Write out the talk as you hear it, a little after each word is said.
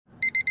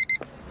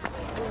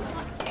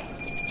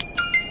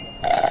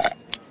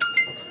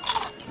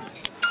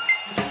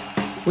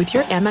With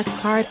your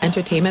Amex card,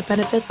 entertainment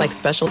benefits like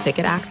special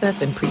ticket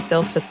access and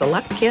pre-sales to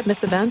select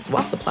can't-miss events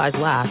while supplies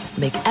last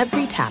make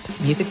every tap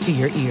music to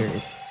your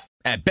ears.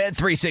 At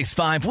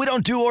Bet365, we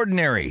don't do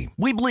ordinary.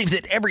 We believe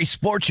that every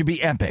sport should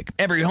be epic.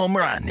 Every home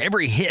run,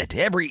 every hit,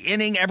 every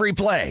inning, every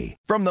play.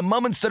 From the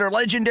moments that are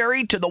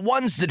legendary to the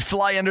ones that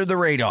fly under the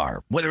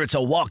radar. Whether it's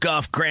a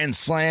walk-off grand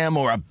slam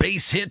or a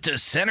base hit to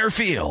center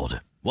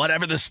field.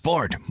 Whatever the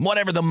sport,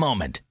 whatever the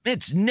moment.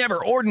 It's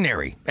never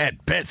ordinary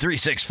at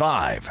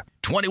Bet365.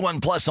 21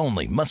 plus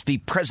only. Must be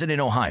present in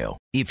Ohio.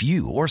 If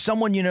you or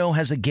someone you know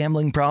has a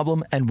gambling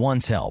problem and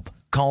wants help,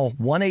 call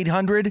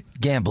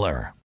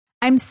 1-800-GAMBLER.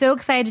 I'm so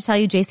excited to tell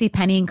you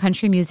JCPenney and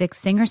country music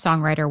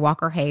singer-songwriter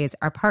Walker Hayes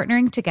are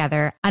partnering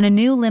together on a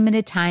new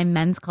limited-time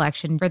men's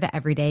collection for the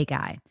everyday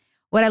guy.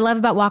 What I love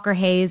about Walker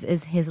Hayes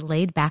is his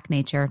laid-back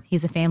nature.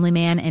 He's a family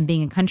man, and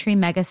being a country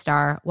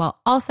megastar while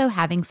also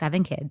having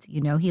 7 kids,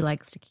 you know he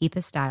likes to keep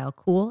his style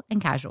cool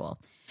and casual.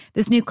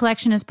 This new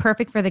collection is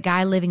perfect for the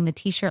guy living the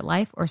t-shirt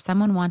life or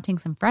someone wanting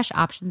some fresh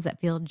options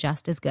that feel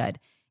just as good.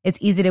 It's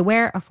easy to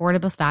wear,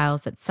 affordable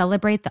styles that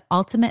celebrate the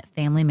ultimate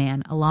family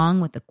man,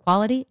 along with the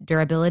quality,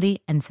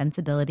 durability, and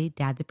sensibility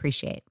dads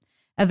appreciate.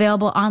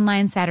 Available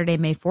online Saturday,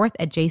 May 4th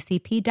at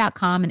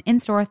jcp.com and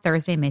in-store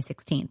Thursday, May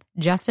 16th.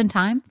 Just in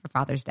time for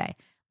Father's Day.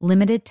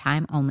 Limited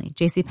time only.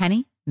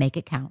 JCPenney, make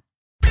it count.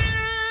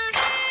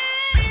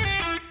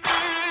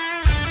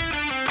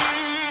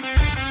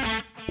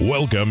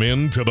 Welcome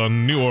into the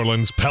New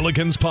Orleans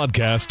Pelicans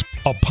podcast,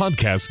 a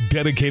podcast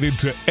dedicated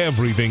to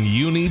everything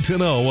you need to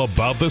know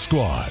about the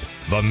squad.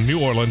 The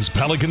New Orleans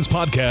Pelicans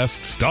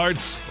podcast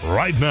starts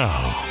right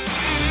now.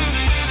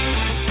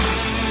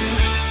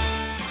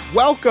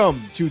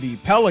 Welcome to the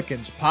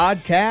Pelicans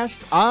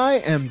podcast. I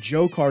am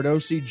Joe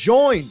Cardosi,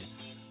 joined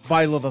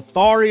by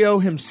Lothario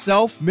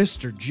himself,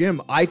 Mr.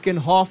 Jim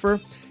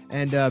Eichenhofer.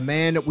 And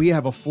man, we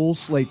have a full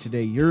slate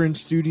today. You're in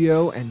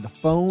studio and the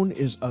phone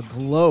is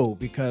aglow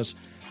because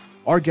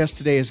our guest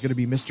today is going to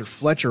be Mr.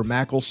 Fletcher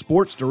Mackel,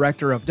 sports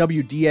director of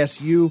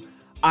WDSU.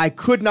 I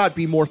could not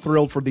be more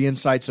thrilled for the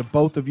insights of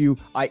both of you.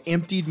 I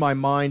emptied my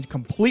mind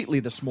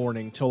completely this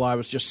morning till I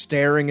was just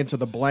staring into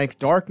the blank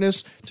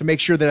darkness to make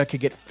sure that I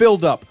could get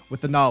filled up with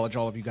the knowledge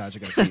all of you guys are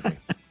going to feed me.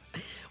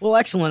 Well,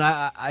 excellent.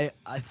 I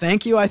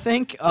thank you, I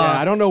think. Yeah,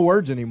 I don't know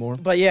words anymore.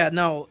 But yeah,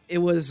 no, it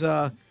was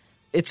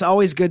it's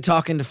always good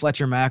talking to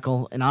Fletcher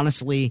Mackel. And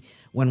honestly,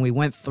 when we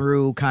went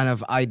through kind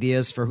of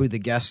ideas for who the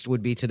guest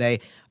would be today,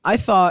 I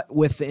thought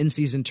with the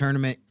in-season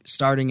tournament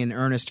starting in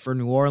earnest for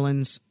New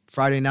Orleans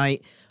Friday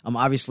night,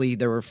 obviously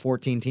there were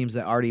 14 teams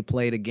that already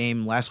played a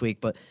game last week,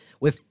 but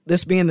with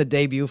this being the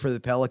debut for the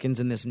Pelicans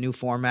in this new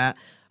format,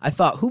 I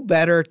thought who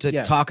better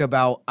to talk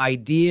about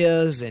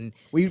ideas and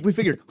we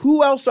figured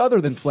who else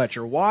other than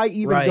Fletcher? Why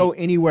even go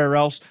anywhere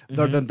else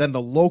than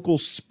the local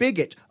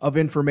spigot of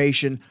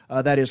information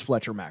that is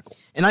Fletcher Mackel?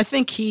 And I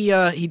think he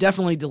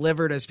definitely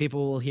delivered, as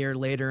people will hear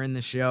later in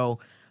the show.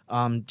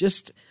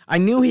 I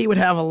knew he would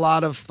have a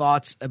lot of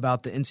thoughts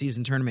about the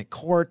in-season tournament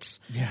courts.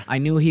 Yeah. I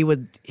knew he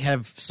would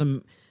have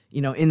some,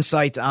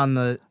 insight on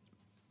the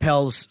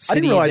Pels City. I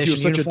didn't realize he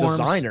was such uniforms.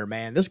 A designer,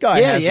 man. This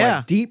guy has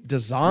like deep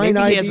design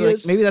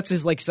ideas. Maybe that's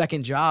his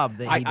second job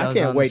that he does. I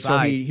can't wait till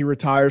he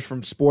retires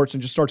from sports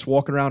and just starts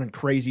walking around in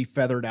crazy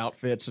feathered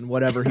outfits and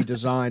whatever he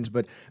designs.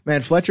 But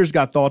man, Fletcher's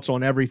got thoughts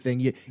on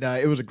everything.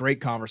 It was a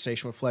great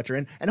conversation with Fletcher,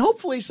 and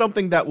hopefully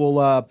something that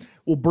will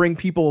bring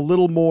people a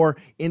little more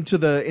into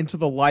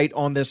the light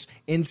on this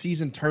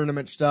in-season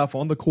tournament stuff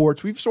on the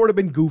courts. We've sort of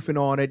been goofing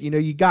on it.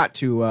 You got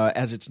to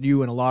as it's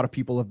new, and a lot of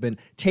people have been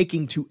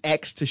taking to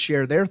X to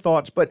share their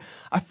thoughts. But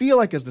I feel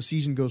like as the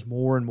season goes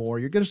more and more,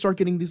 you're going to start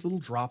getting these little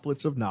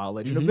droplets of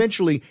knowledge, and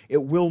eventually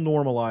it will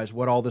normalize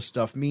what all this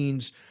stuff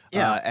means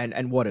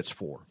and what it's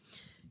for.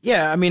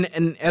 Yeah, I mean,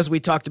 and as we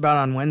talked about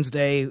on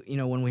Wednesday,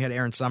 when we had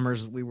Aaron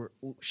Summers,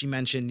 she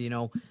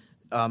mentioned,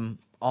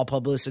 all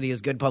publicity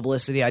is good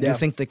publicity. I do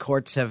think the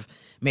courts have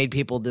made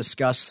people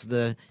discuss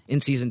the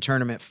in-season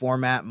tournament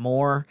format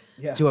more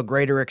to a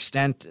greater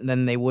extent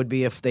than they would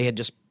be if they had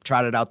just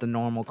trotted out the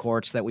normal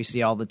courts that we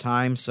see all the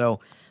time.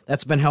 So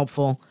that's been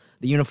helpful.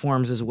 The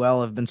uniforms as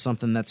well have been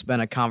something that's been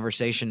a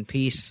conversation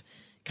piece.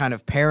 Kind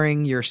of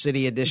pairing your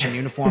city edition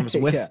uniforms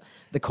with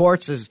the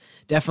courts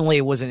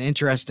was an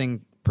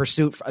interesting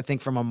pursuit, I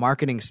think, from a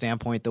marketing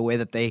standpoint, the way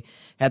that they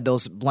had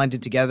those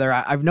blended together.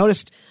 I've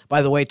noticed,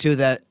 by the way, too,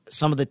 that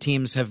some of the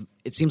teams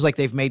it seems like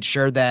they've made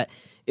sure that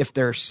if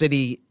their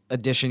city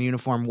edition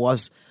uniform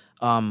was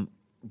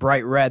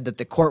bright red, that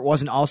the court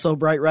wasn't also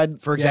bright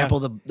red. For example,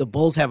 the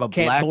Bulls have a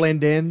Can't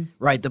blend in.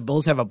 Right, the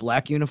Bulls have a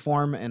black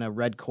uniform and a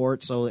red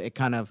court, so it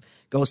kind of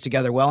goes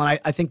together well. And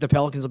I think the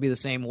Pelicans will be the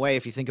same way.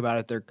 If you think about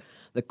it,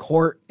 the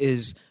court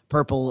is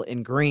purple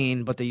and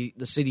green, but the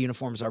city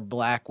uniforms are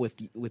black with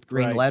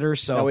green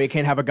letters. So that way you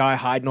can't have a guy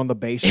hiding on the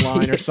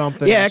baseline or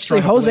something. Yeah,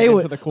 actually,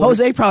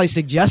 Jose probably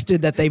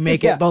suggested that they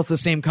make it both the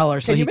same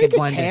color so he could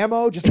blend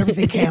camo? Just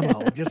everything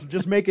camo.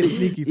 Just make it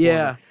sneaky for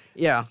me.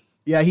 Yeah.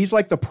 Yeah, he's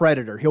like the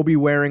Predator. He'll be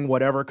wearing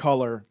whatever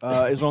color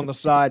is on the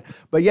side.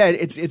 But yeah,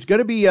 it's going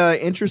to be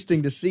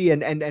interesting to see.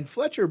 And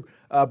Fletcher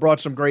brought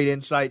some great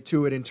insight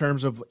to it in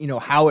terms of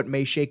how it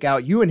may shake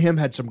out. You and him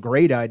had some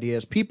great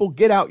ideas. People,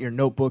 get out your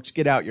notebooks,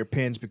 get out your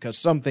pens, because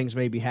some things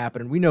may be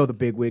happening. We know the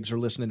big wigs are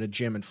listening to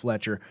Jim and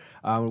Fletcher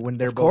when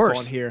they're both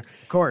on here.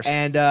 Of course.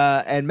 And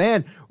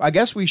man, I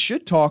guess we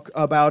should talk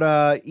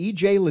about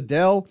E.J.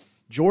 Liddell,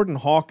 Jordan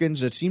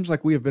Hawkins. It seems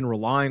like we have been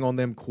relying on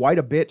them quite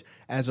a bit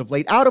as of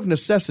late, out of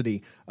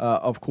necessity,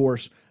 of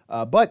course.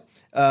 But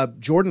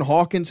Jordan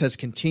Hawkins has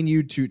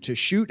continued to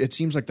shoot. It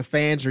seems like the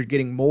fans are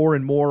getting more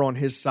and more on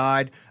his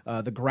side.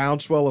 The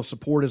groundswell of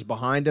support is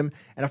behind him.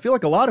 And I feel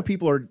like a lot of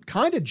people are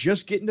kind of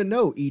just getting to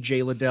know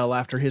E.J. Liddell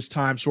after his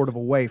time sort of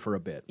away for a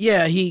bit.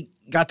 Yeah, he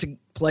got to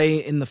play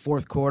in the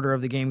fourth quarter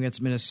of the game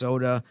against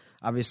Minnesota.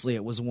 Obviously,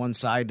 it was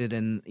one-sided,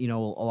 and a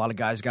lot of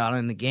guys got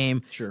in the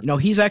game. Sure.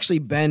 He's actually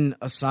been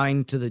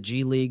assigned to the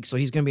G League, so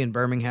he's going to be in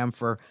Birmingham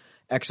for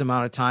X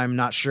amount of time.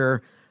 Not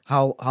sure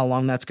how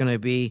long that's going to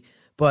be,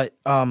 but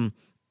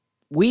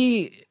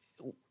we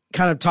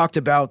kind of talked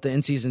about the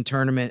in-season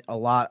tournament a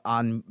lot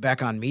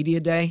back on Media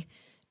Day,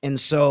 and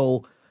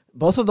so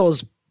both of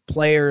those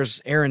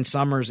players, Aaron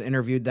Summers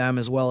interviewed them,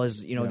 as well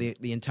as the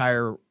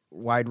entire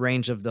wide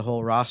range of the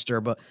whole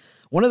roster. But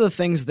one of the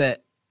things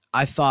that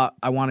I thought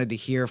I wanted to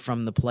hear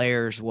from the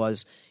players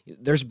was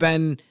there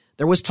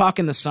was talk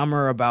in the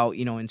summer about,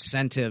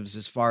 incentives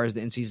as far as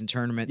the in-season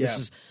tournament. Yeah. This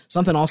is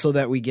something also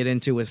that we get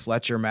into with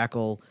Fletcher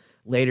Mackel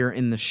later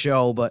in the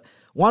show, but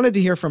wanted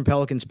to hear from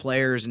Pelicans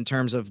players in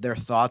terms of their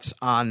thoughts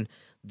on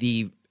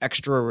the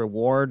extra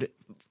reward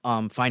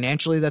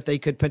financially that they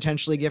could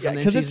potentially get from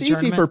the in-season tournament. Because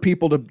it's easy for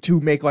people to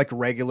make like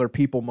regular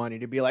people money,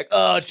 to be like,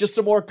 oh, it's just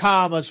some more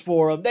commas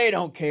for them. They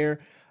don't care.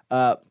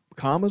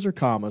 Commas are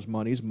commas,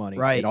 money's money.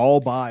 Right. It all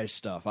buys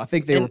stuff. I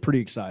think they were pretty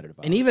excited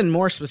about it. And even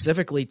more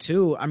specifically,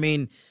 too, I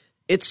mean,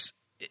 is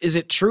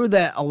it true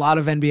that a lot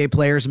of NBA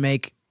players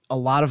make a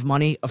lot of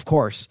money? Of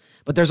course.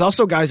 But there's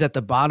also guys at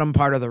the bottom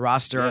part of the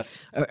roster,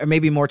 yes, or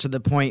maybe more to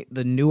the point,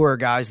 the newer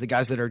guys, the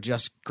guys that are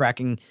just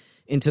cracking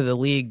into the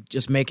league,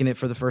 just making it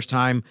for the first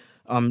time.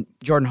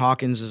 Jordan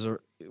Hawkins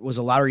was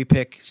a lottery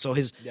pick, so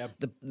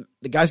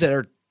the guys that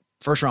are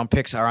first-round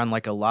picks are on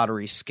like a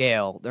lottery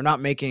scale. They're not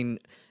making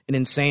an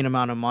insane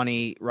amount of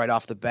money right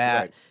off the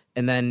bat. Right.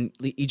 And then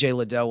E.J.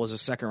 Liddell was a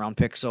second-round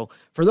pick. So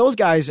for those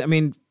guys, I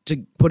mean,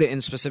 to put it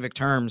in specific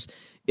terms,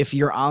 if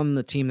you're on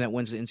the team that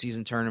wins the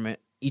in-season tournament,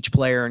 each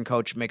player and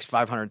coach makes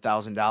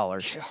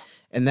 $500,000. Yeah.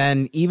 And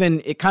then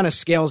even it kind of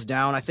scales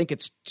down. I think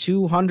it's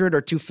 $200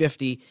 or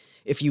 $250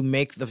 if you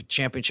make the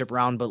championship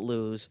round but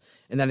lose.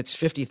 And then it's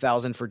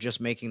 $50,000 for just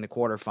making the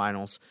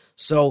quarterfinals.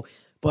 So,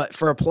 but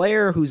for a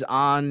player who's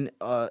on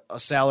a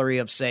salary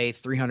of, say,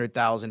 $300,000,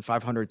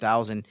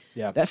 $500,000,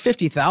 that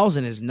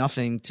 $50,000 is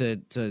nothing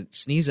to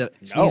sneeze at,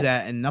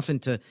 and nothing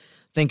to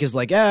think is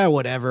like,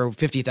 whatever, $50,000,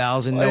 no big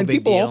deal. And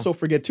people also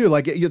forget, too,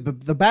 like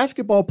the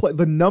basketball play,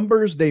 the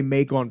numbers they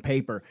make on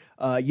paper,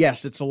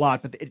 yes, it's a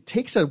lot, but it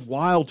takes a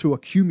while to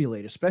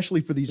accumulate,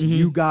 especially for these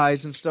new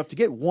guys and stuff. To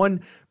get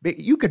one,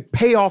 you could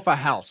pay off a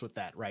house with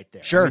that right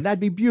there. Sure. I mean, that'd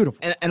be beautiful.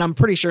 And I'm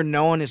pretty sure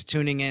no one is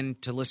tuning in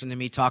to listen to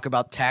me talk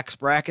about tax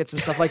brackets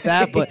and stuff like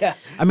that. But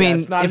I mean,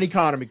 it's not an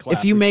economy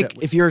class.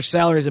 If your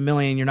salary is $1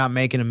 million, you're not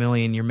making $1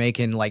 million, you're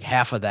making like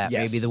half of that,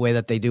 maybe the way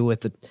that they do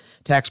with the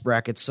tax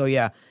brackets. So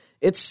yeah.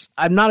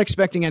 I'm not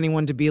expecting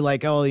anyone to be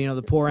like,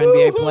 the poor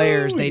NBA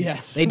players.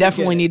 They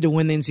definitely need to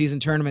win the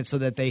in-season tournament so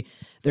that they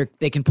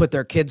can put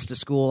their kids to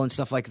school and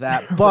stuff like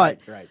that.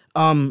 But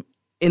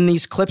in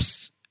these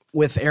clips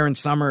with Aaron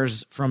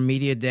Summers from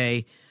Media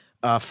Day,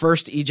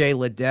 first E.J.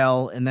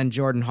 Liddell and then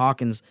Jordan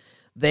Hawkins,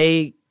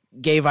 they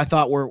gave, I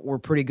thought, were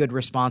pretty good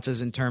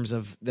responses in terms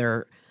of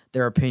their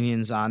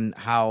opinions on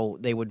how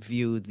they would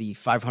view the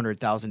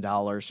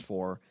 $500,000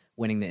 for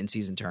winning the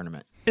in-season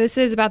tournament. This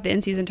is about the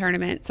in-season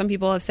tournament. Some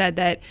people have said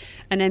that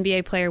an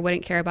NBA player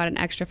wouldn't care about an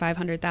extra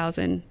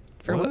 $500,000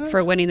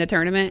 for winning the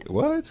tournament.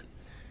 What?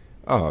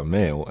 Oh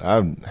man,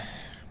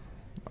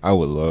 I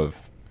would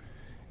love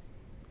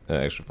an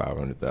extra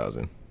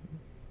 $500,000.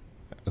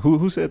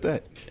 Who said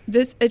that?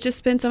 It's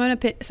just been some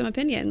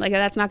opinion. Like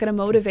that's not going to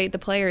motivate the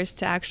players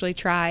to actually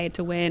try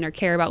to win or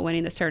care about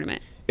winning this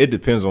tournament. It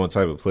depends on what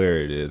type of player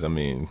it is. I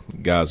mean,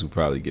 guys who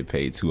probably get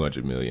paid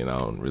 $200 million, I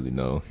don't really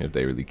know if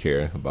they really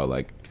care about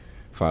like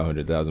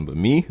 $500,000, but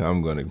me,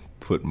 I'm going to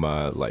put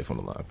my life on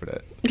the line for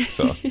that.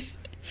 So,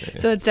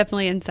 So it's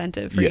definitely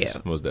incentive for you. Yes,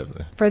 most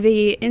definitely. For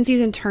the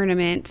in-season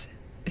tournament,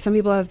 some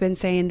people have been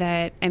saying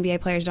that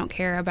NBA players don't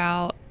care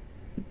about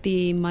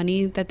the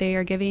money that they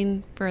are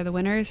giving for the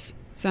winners.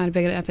 It's not a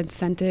big enough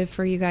incentive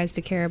for you guys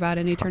to care about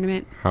a new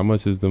tournament. How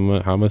much is the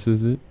money? How much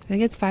is it? I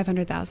think it's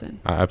 $500,000.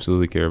 I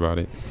absolutely care about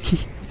it.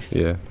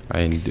 Yeah,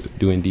 I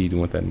do indeed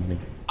want that money.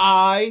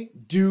 I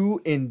do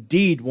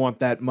indeed want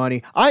that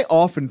money. I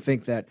often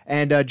think that.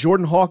 And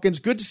Jordan Hawkins,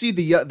 good to see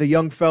the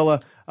young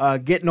fella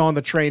getting on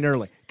the train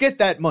early. Get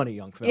that money,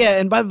 young fella. Yeah,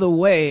 and by the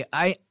way,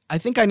 I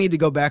think I need to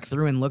go back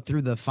through and look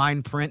through the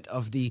fine print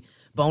of the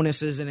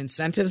bonuses and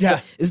incentives. Yeah.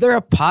 But is there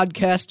a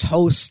podcast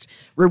host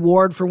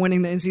reward for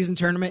winning the in-season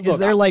tournament? Look, is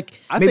there like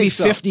I maybe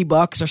think so.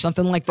 $50 or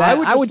something like that?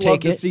 I would take love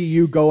to it. see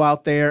you go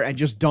out there and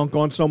just dunk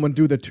on someone,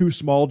 do the too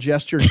small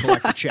gesture, and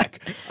collect a check.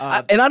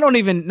 And I don't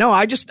even know.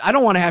 I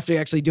don't want to have to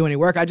actually do any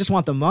work. I just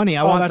want the money.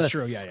 That's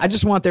true. Yeah. I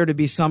just want there to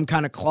be some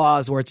kind of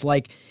clause where it's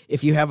like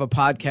if you have a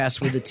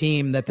podcast with a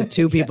team that the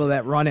two people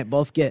that run it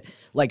both get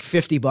like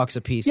 $50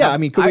 a piece. Yeah, I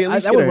mean, could we at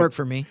least that would work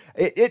for me.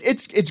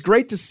 It's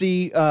great to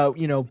see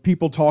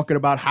people talking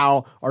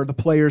about the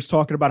players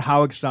talking about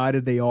how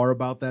excited they are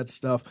about that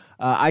stuff.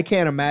 I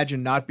can't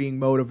imagine not being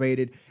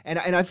motivated. And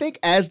I think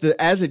as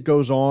it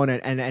goes on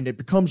and it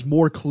becomes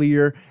more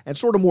clear and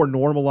sort of more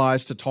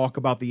normalized to talk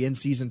about the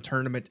in-season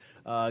tournament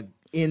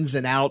ins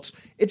and outs,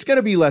 it's going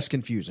to be less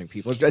confusing,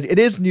 people. It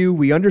is new.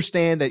 We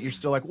understand that you're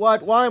still like,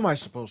 what? Why am I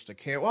supposed to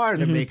care? Why are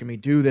they making me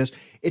do this?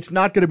 It's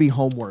not going to be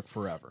homework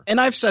forever. And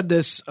I've said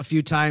this a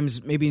few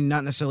times, maybe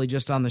not necessarily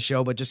just on the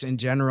show, but just in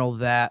general,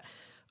 that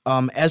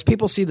as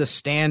people see the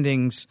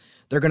standings,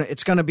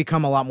 it's going to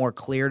become a lot more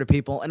clear to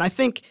people. And I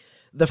think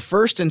the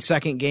first and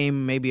second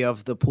game, maybe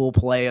of the pool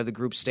play of the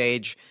group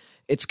stage,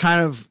 it's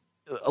kind of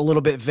a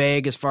little bit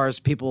vague as far as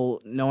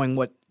people knowing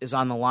what is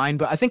on the line.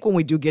 But I think when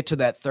we do get to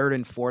that third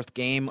and fourth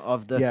game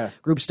of the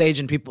group stage,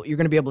 and you're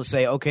going to be able to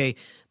say, okay,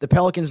 the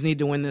Pelicans need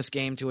to win this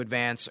game to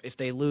advance. If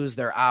they lose,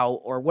 they're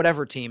out, or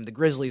whatever team, the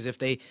Grizzlies, if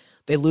they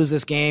lose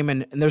this game,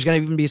 and there's going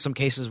to even be some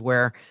cases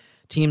where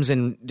teams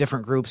in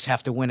different groups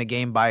have to win a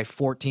game by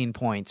 14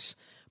 points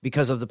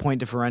because of the point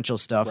differential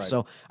stuff. Right.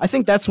 So I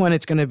think that's when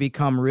it's going to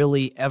become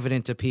really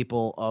evident to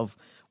people of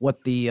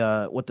what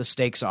the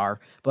stakes are.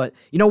 But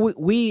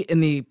we in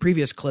the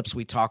previous clips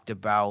we talked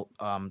about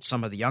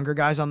some of the younger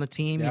guys on the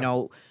team.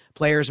 Yeah.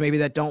 Players maybe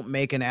that don't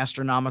make an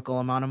astronomical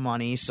amount of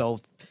money.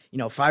 So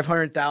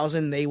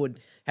 $500,000, they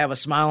would have a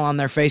smile on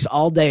their face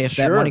all day if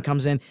that money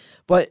comes in.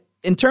 But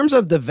in terms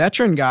of the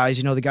veteran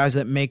guys, the guys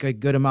that make a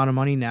good amount of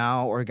money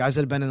now, or guys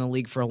that have been in the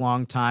league for a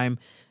long time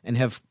and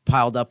have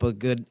piled up a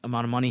good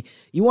amount of money,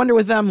 you wonder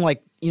with them,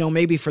 like,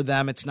 maybe for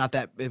them it's not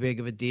that big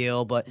of a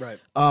deal, but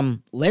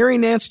Larry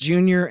Nance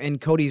Jr.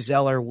 and Cody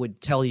Zeller would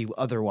tell you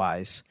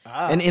otherwise.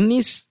 And in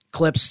these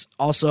clips,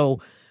 also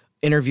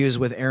interviews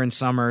with Aaron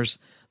Summers,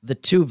 the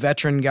two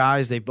veteran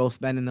guys, they've both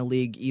been in the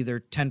league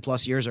either 10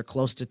 plus years or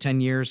close to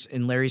 10 years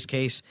in Larry's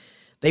case.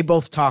 They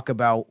both talk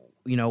about,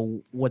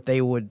 what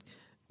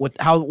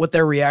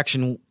their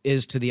reaction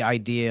is to the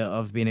idea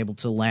of being able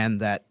to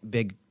land that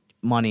big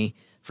money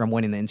from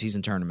winning the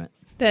in-season tournament.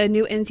 The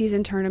new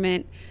in-season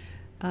tournament,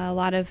 a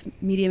lot of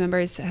media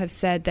members have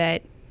said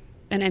that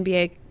an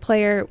NBA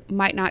player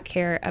might not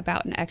care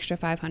about an extra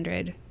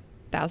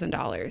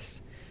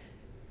 $500,000.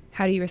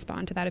 How do you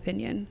respond to that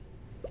opinion?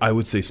 I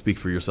would say speak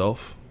for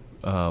yourself.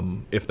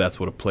 If that's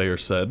what a player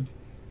said,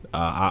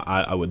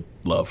 I would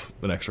love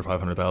an extra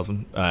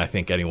 $500,000. I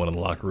think anyone in the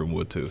locker room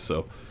would too.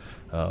 So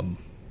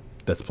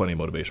that's plenty of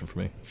motivation for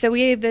me. So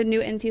we have the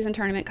new in-season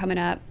tournament coming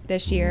up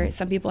this year.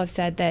 Some people have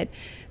said that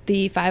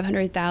the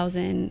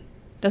 $500,000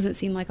 doesn't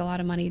seem like a lot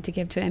of money to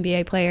give to an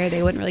NBA player.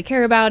 They wouldn't really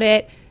care about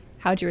it.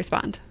 How would you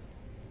respond?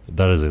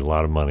 That is a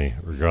lot of money,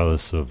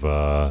 regardless of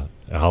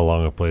how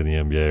long I've played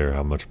in the NBA or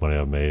how much money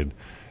I've made.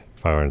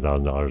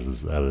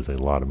 $500,000 that is a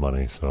lot of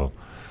money. So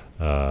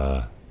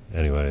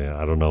anyway,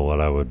 I don't know what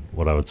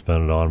I would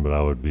spend it on, but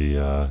I would be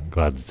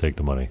glad to take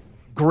the money.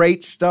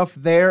 Great stuff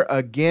there.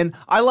 Again,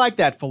 I like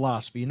that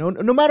philosophy.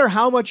 No matter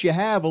how much you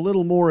have, a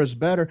little more is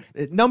better.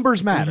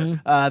 Numbers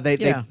matter.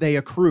 They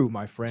accrue,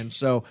 my friend.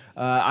 So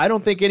I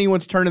don't think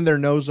anyone's turning their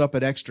nose up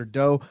at extra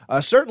dough.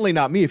 Certainly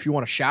not me. If you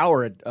want to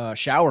shower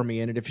me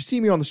in it. If you see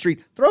me on the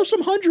street, throw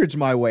some hundreds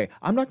my way.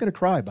 I'm not going to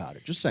cry about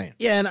it. Just saying.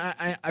 Yeah, and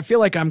I feel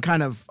like I'm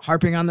kind of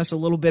harping on this a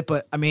little bit,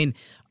 but I mean,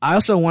 I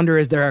also wonder,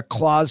 is there a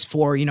clause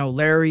for,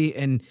 Larry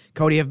and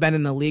Cody have been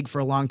in the league for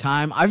a long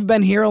time. I've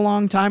been here a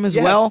long time as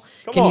well.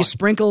 Can you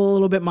sprinkle a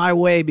little bit my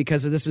way?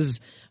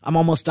 Because I'm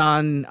almost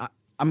on,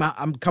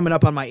 I'm coming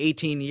up on my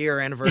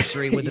 18-year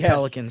anniversary with the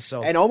Pelicans.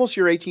 So, and almost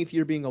your 18th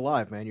year being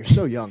alive, man. You're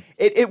so young.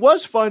 It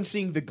was fun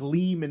seeing the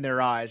gleam in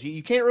their eyes.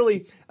 You can't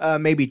really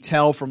maybe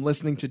tell from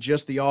listening to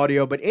just the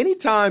audio, but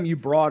anytime you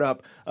brought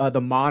up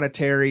the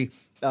monetary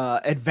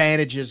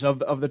advantages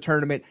of the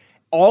tournament,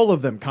 all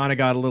of them kind of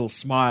got a little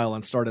smile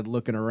and started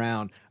looking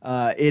around.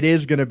 It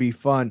is going to be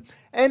fun.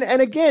 And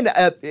again,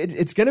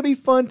 it's going to be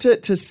fun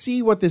to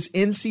see what this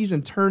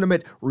in-season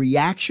tournament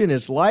reaction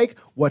is like,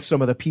 what some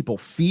of the people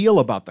feel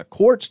about the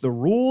courts, the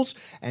rules,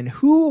 and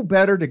who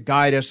better to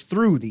guide us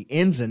through the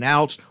ins and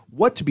outs,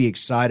 what to be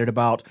excited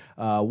about,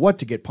 what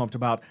to get pumped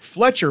about.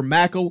 Fletcher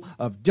Mackel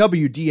of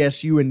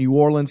WDSU in New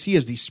Orleans. He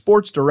is the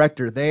sports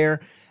director there.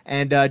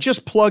 And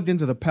just plugged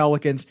into the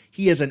Pelicans.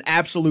 He is an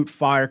absolute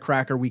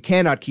firecracker. We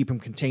cannot keep him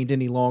contained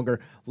any longer.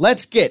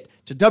 Let's get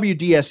to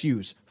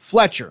WDSU's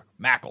Fletcher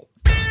Mackel.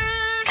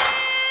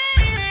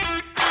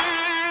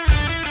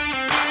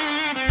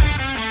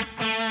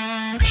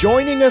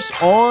 Joining us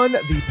on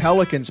the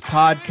Pelicans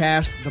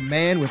podcast, the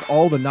man with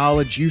all the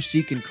knowledge you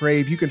seek and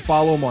crave. You can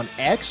follow him on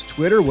X,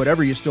 Twitter,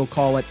 whatever you still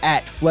call it,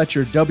 at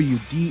Fletcher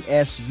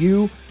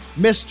WDSU.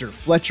 Mr.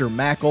 Fletcher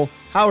Mackel,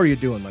 How are you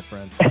doing, my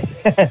friend?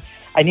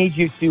 I need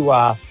you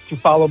to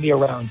follow me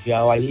around,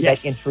 Joe. I need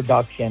that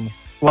introduction.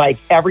 Like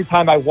every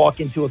time I walk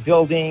into a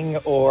building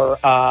or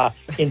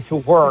into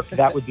work,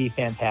 that would be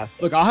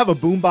fantastic. Look, I'll have a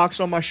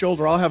boombox on my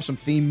shoulder. I'll have some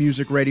theme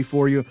music ready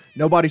for you.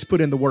 Nobody's put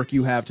in the work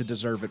you have to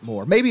deserve it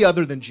more. Maybe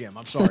other than Jim.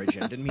 I'm sorry,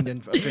 Jim. Didn't mean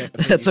to offend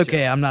That's you, okay.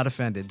 Jim. I'm not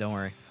offended. Don't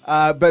worry.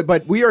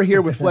 But we are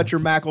here with Fletcher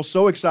Mackel.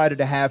 So excited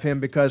to have him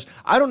because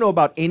I don't know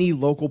about any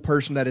local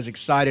person that is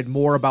excited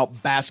more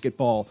about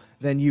basketball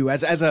than you.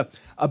 As a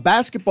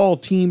basketball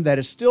team that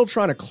is still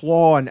trying to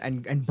claw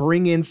and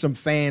bring in some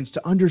fans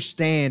to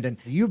understand, and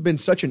you've been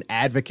such an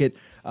advocate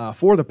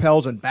for the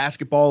Pels and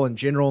basketball in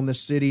general in this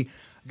city.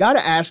 Got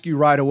to ask you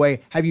right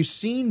away, have you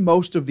seen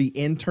most of the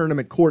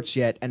in-tournament courts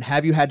yet, and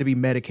have you had to be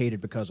medicated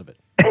because of it?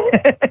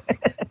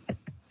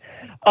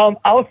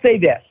 I'll say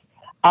this.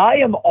 I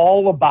am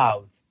all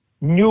about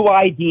new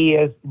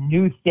ideas,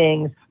 new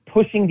things,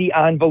 pushing the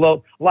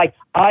envelope. Like,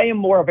 I am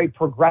more of a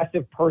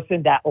progressive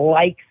person that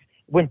likes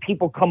when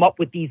people come up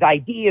with these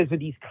ideas or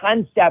these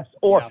concepts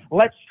or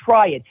let's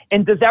try it.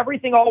 And does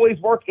everything always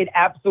work? It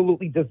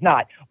absolutely does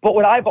not. But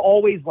what I've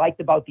always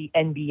liked about the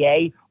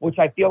NBA, which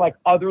I feel like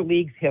other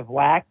leagues have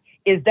lacked,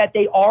 is that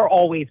they are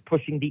always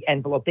pushing the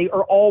envelope. They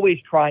are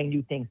always trying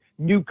new things,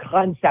 new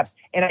concepts.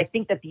 And I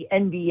think that the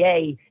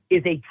NBA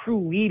is a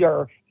true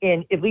leader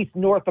in at least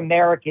North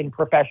American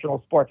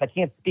professional sports. I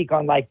can't speak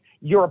on like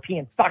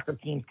European soccer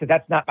teams because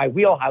that's not my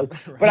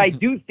wheelhouse. Right. But I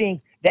do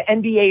think the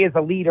NBA is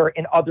a leader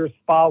and others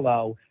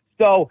follow.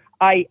 So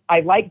I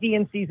like the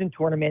in-season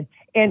tournament.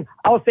 And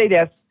I'll say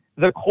this,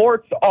 the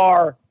courts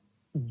are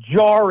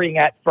jarring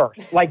at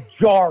first, like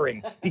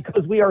jarring,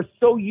 because we are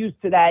so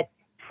used to that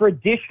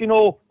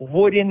traditional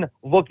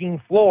wooden-looking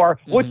floor,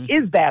 which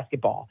is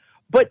basketball.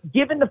 But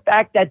given the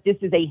fact that this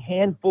is a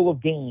handful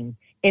of games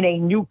in a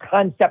new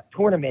concept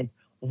tournament,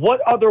 what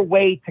other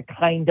way to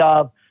kind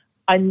of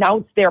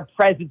announce their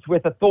presence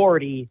with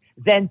authority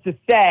than to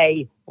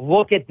say,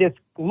 look at this.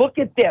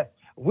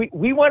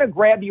 We want to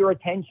grab your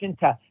attention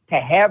to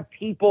have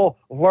people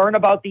learn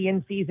about the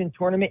in-season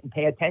tournament and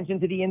pay attention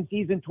to the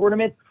in-season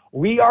tournament.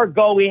 We are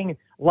going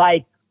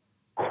like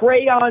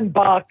crayon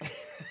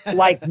box,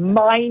 like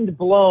mind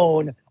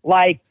blown,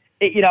 like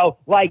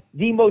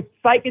the most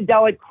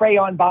psychedelic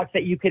crayon box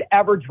that you could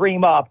ever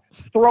dream up.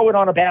 Throw it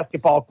on a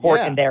basketball court,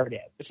 and there it is.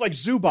 It's like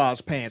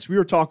Zubaz pants. We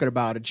were talking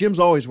about it. Jim's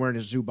always wearing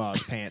his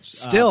Zubaz pants.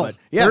 Still.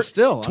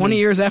 Still. 20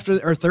 years after,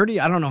 or 30,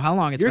 I don't know how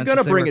long it's been since You're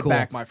going to bring they it were cool.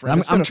 back, my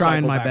friend. I'm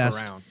trying my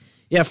best. Around.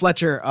 Yeah,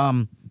 Fletcher,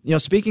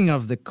 speaking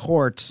of the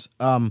courts,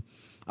 I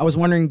was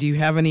wondering, do you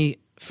have any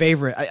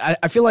favorite?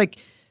 I feel like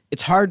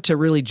it's hard to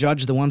really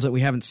judge the ones that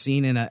we haven't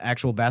seen in an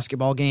actual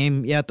basketball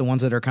game yet, the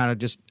ones that are kind of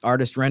just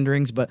artist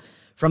renderings, but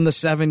from the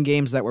 7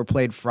 games that were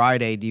played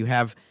Friday, do you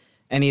have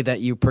any that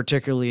you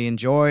particularly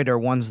enjoyed or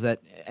ones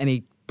that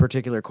any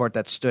particular court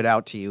that stood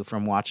out to you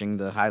from watching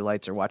the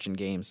highlights or watching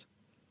games?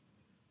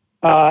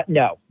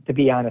 No, to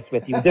be honest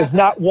with you. There's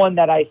not one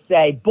that I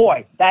say,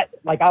 boy,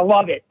 I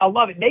love it. I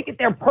love it. Make it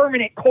their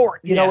permanent court.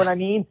 You know what I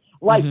mean?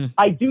 Like,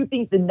 I do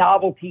think the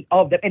novelty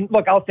of them. And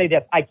look, I'll say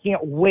this. I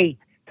can't wait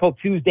till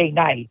Tuesday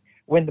night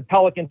when the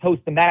Pelicans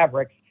host the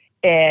Mavericks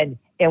and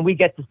we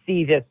get to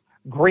see this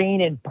green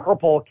and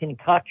purple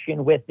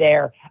concoction with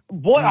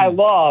I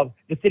love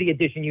the City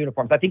Edition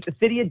uniforms. I think the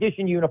City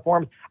Edition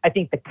uniforms, I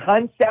think the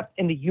concept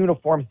in the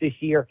uniforms this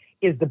year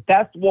is the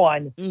best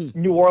one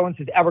New Orleans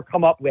has ever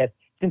come up with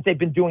since they've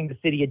been doing the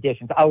City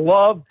Editions. I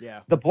love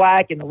the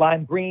black and the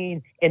lime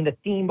green and the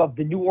theme of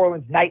the New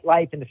Orleans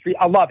nightlife and the street.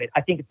 I love it.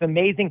 I think it's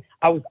amazing.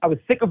 I was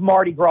sick of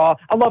Mardi Gras.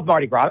 I love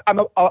Mardi Gras. I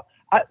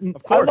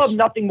love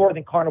nothing more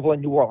than Carnival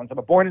in New Orleans. I'm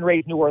a born and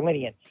raised New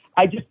Orleanian.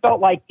 I just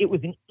felt like it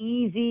was an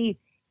easy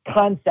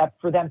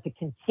concept for them to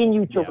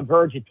continue to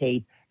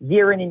regurgitate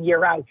year in and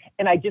year out.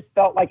 And I just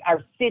felt like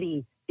our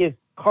city is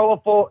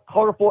colorful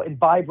and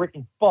vibrant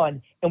and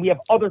fun, and we have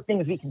other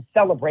things we can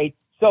celebrate.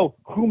 So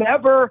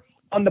whomever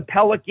on the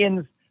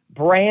Pelicans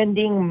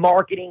branding,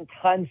 marketing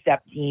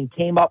concept team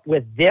came up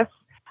with this,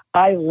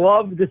 I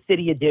love the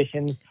City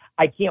Editions.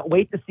 I can't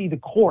wait to see the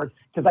court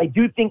because I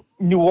do think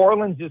New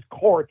Orleans'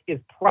 court is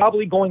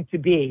probably going to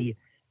be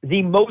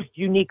the most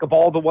unique of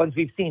all the ones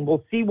we've seen.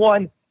 We'll see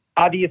one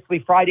obviously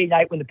Friday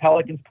night when the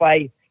Pelicans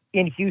play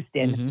in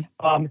Houston.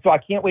 So I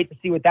can't wait to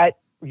see what that,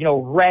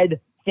 red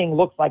thing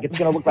looks like. It's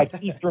going to look like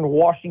Eastern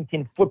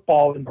Washington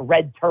football in the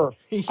red turf,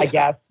 I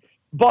guess.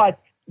 But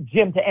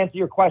Jim, to answer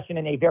your question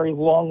in a very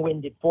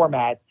long-winded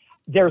format,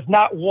 there's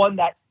not one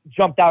that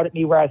jumped out at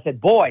me where I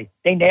said, boy,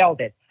 they nailed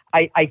it.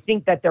 I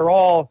think that they're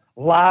all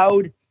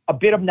loud, a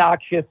bit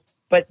obnoxious,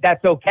 but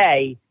that's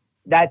okay.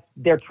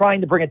 They're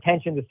trying to bring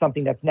attention to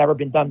something that's never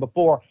been done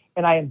before.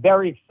 And I am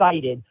very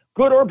excited,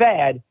 good or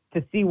bad,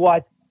 to see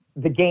what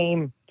the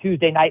game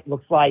Tuesday night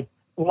looks like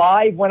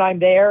live when I'm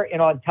there and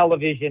on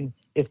television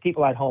if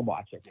people at home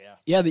watching.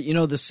 Yeah,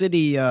 the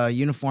city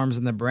uniforms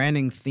and the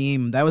branding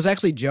theme, that was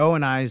actually Joe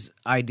and I's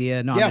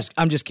idea. No,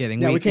 I'm just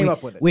kidding. Yeah, we came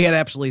up with it. We had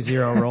absolutely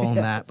zero role in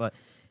that. But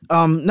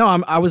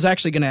I was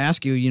actually going to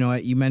ask you,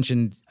 you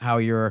mentioned how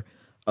you're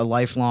a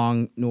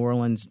lifelong New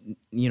Orleans,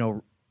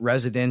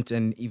 resident,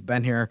 and you've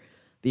been here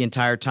the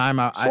entire time.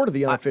 Sort of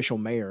the unofficial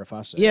mayor, if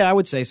I say. Yeah, I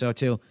would say so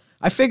too.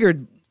 I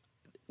figured.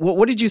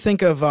 What did you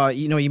think of?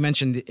 You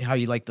mentioned how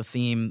you like the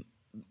theme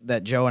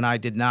that Joe and I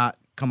did not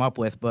come up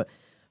with, but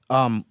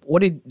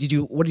what did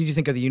you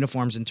think of the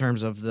uniforms in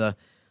terms of the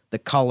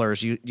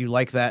colors? Do you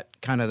like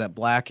that kind of that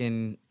black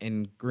and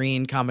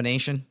green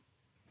combination?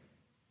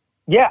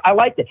 Yeah, I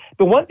liked it.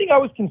 The one thing I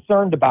was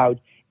concerned about,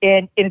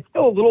 and it's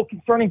still a little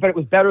concerning, but it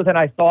was better than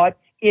I thought,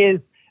 is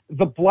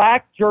the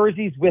black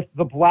jerseys with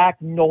the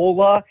black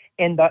NOLA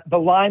and the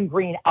lime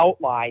green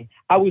outline.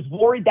 I was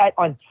worried that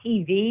on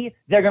TV,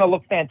 they're going to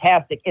look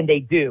fantastic, and they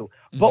do.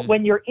 But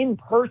when you're in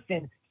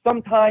person,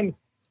 sometimes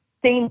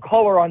same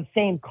color on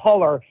same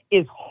color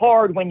is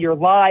hard when you're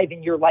live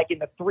and you're like in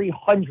the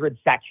 300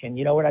 section.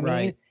 You know what I mean?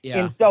 Right.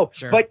 Yeah, and so,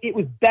 sure. But it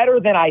was better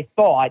than I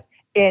thought.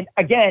 And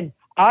again,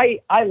 I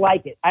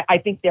like it. I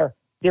think they're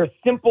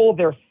simple,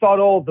 they're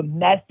subtle, the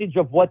message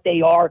of what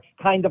they are,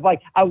 kind of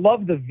like, I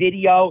love the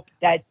video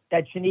that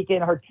Shanika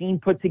and her team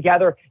put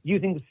together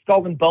using the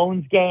Skull and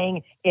Bones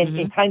gang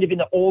in kind of in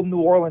the old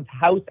New Orleans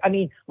house. I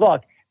mean,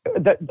 look,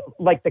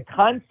 the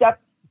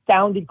concept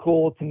sounded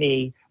cool to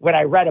me when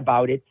I read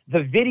about it.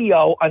 The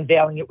video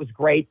unveiling it was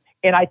great,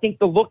 and I think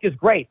the look is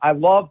great. I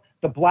love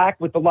the black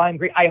with the lime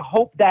green. I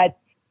hope that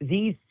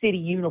these city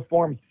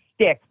uniforms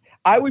stick.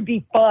 I would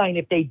be fine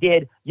if they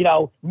did,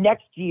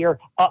 next year,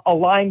 a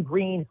lime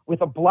green with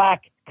a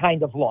black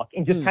kind of look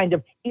and just kind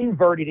of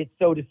inverted it,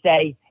 so to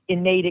say,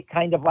 and made it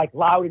kind of like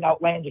loud and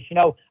outlandish.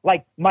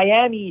 Like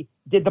Miami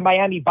did the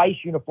Miami Vice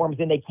uniforms,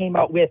 and they came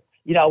out with,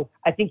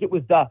 I think it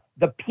was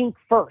the pink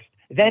first.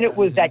 Then it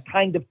was that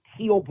kind of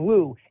teal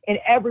blue, and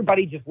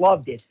everybody just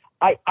loved it.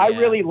 I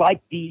really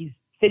like these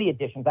city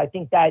editions. I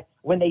think that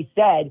when they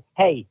said,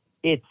 hey,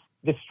 it's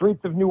the streets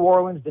of New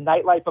Orleans, the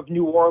nightlife of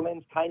New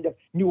Orleans, kind of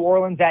New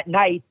Orleans at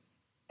night,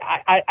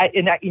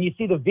 and you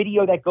see the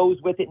video that goes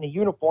with it in the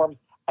uniforms,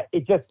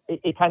 it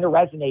kind of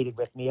resonated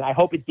with me. And I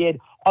hope it did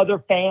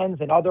other fans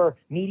and other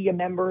media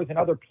members and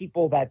other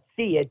people that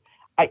see it.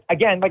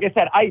 Again, like I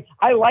said,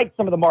 I like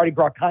some of the Mardi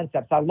Gras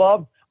concepts. I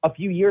love a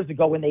few years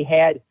ago when they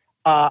had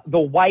the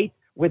white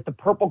with the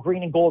purple,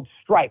 green, and gold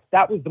stripes.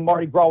 That was the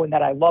Mardi Gras one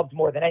that I loved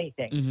more than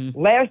anything.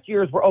 Last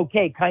year's were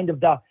okay, kind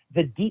of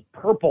the deep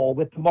purple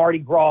with the Mardi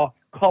Gras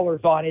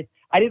colors on it.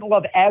 I didn't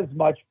love as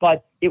much,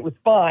 but it was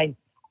fine.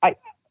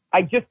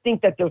 I just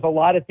think that there's a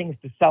lot of things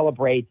to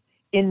celebrate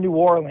in New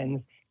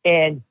Orleans,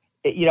 and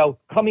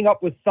coming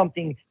up with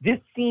something. This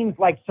seems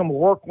like some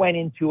work went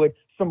into it,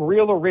 some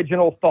real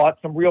original thought,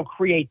 some real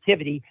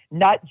creativity,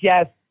 not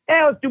just,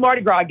 let's do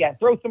Mardi Gras again.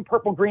 Throw some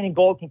purple, green, and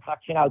gold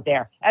concoction out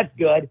there. That's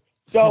good.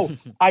 So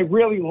I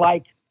really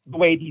like the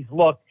way these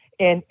look,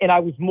 and I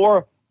was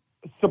more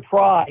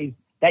surprised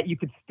that you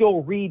could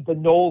still read the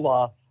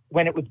NOLA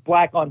when it was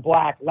black on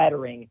black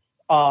lettering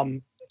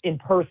in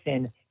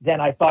person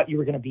than I thought you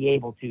were going to be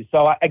able to.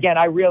 So again,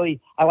 I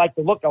like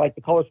the look. I like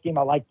the color scheme.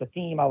 I like the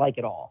theme. I like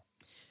it all.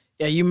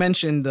 Yeah, you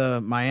mentioned the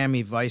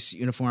Miami Vice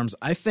uniforms.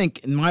 I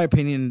think, in my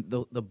opinion,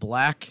 the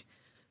black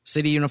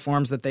city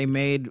uniforms that they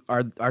made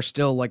are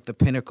still like the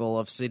pinnacle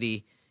of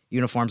city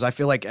uniforms. I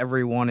feel like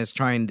everyone is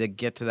trying to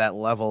get to that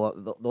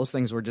level. Those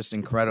things were just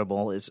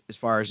incredible as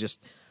far as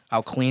just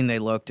how clean they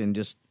looked and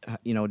just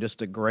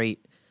a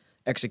great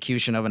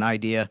execution of an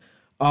idea.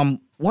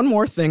 One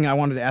more thing I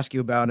wanted to ask you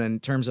about in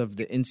terms of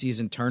the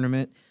in-season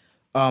tournament.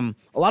 A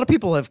lot of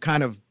people have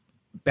kind of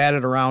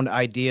batted around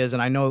ideas,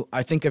 and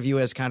I think of you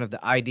as kind of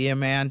the idea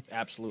man.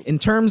 Absolutely. In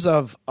terms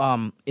of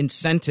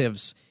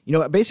incentives,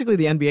 basically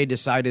the NBA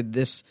decided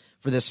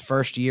for this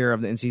first year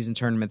of the in-season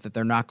tournament that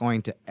they're not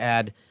going to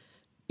add,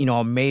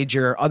 a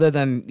major, other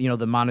than,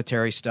 the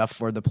monetary stuff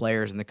for the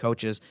players and the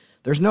coaches.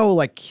 There's no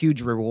like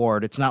huge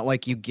reward. It's not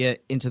like you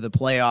get into the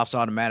playoffs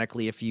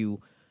automatically if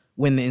you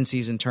win the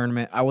in-season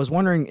tournament. I was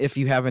wondering if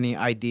you have any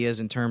ideas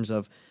in terms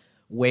of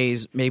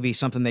ways, maybe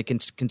something they can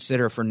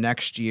consider for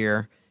next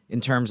year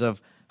in terms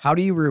of how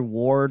do you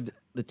reward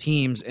the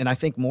teams? And I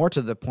think more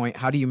to the point,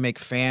 how do you make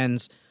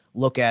fans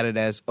look at it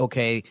as,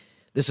 okay,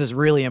 this is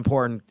really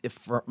important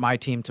for my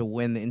team to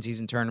win the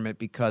in-season tournament,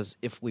 because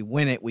if we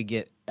win it, we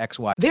get X,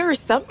 Y. There are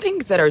some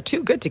things that are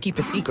too good to keep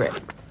a secret.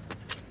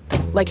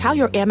 Like how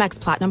your Amex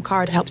Platinum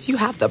card helps you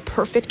have the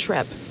perfect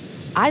trip.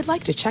 I'd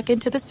like to check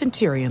into the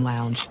Centurion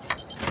Lounge.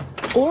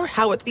 Or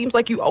how it seems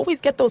like you always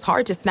get those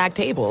hard-to-snag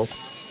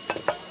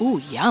tables. Ooh,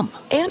 yum.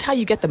 And how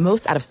you get the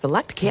most out of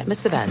select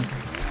can't-miss events.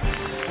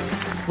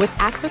 With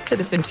access to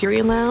the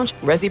Centurion Lounge,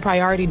 Resi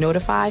Priority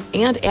Notified,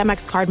 and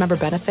Amex card member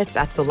benefits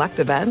at select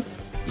events,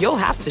 you'll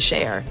have to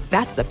share.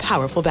 That's the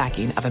powerful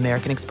backing of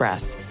American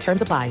Express.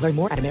 Terms apply. Learn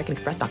more at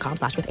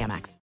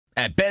americanexpress.com/withAmex.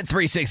 At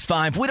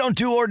Bet365, we don't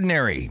do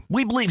ordinary.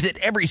 We believe that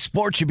every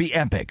sport should be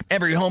epic.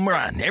 Every home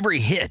run, every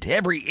hit,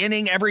 every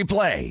inning, every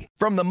play.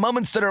 From the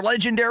moments that are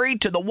legendary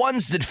to the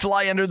ones that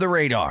fly under the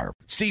radar.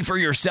 See for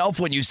yourself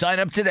when you sign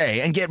up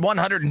today and get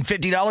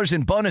 $150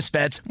 in bonus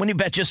bets when you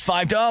bet just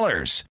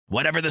 $5.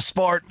 Whatever the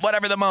sport,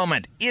 whatever the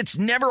moment, it's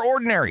never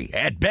ordinary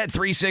at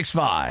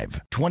Bet365.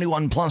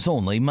 21 plus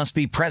only. Must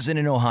be present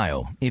in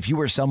Ohio. If you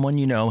or someone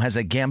you know has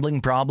a gambling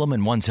problem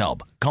and wants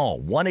help, call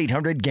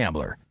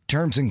 1-800-GAMBLER.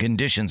 Terms and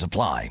conditions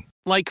apply.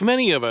 Like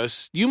many of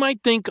us, you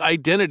might think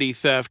identity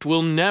theft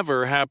will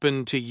never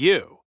happen to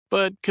you.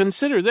 But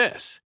consider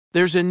this.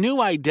 There's a new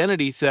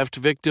identity theft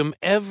victim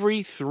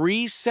every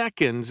 3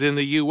 seconds in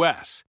the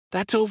U.S.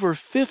 That's over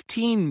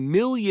 15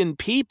 million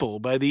people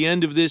by the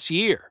end of this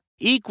year,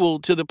 equal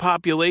to the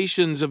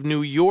populations of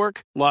New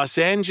York, Los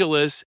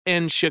Angeles,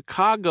 and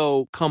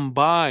Chicago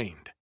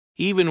combined.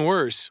 Even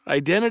worse,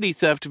 identity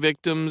theft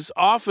victims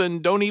often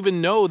don't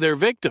even know they're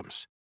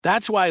victims.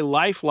 That's why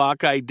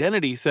LifeLock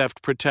Identity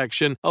Theft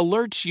Protection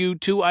alerts you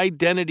to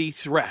identity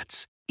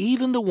threats,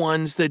 even the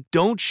ones that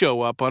don't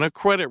show up on a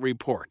credit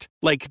report,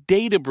 like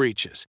data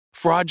breaches,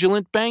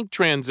 fraudulent bank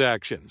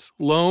transactions,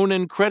 loan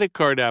and credit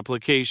card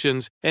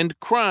applications, and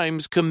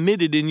crimes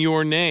committed in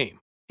your name.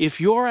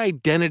 If your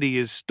identity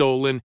is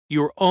stolen,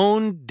 your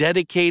own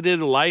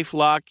dedicated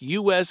LifeLock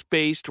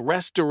U.S.-based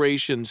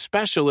restoration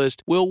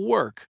specialist will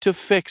work to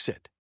fix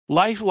it.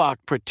 LifeLock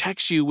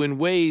protects you in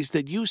ways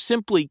that you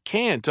simply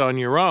can't on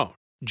your own.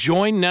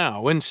 Join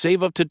now and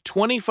save up to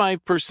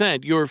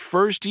 25% your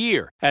first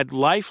year at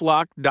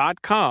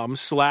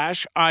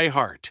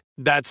LifeLock.com/iHeart.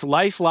 That's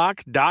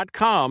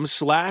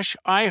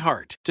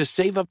LifeLock.com/iHeart to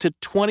save up to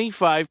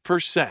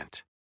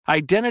 25%.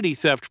 Identity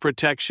theft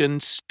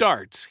protection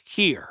starts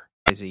here.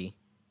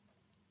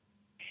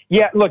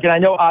 Yeah, look, and I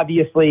know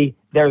obviously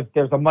there's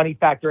a money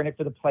factor in it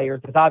for the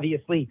players. There's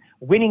obviously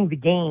winning the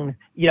games.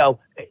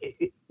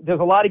 There's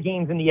a lot of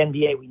games in the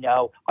NBA we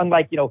know.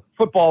 Unlike,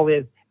 football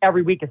is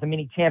every week is a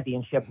mini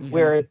championship,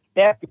 whereas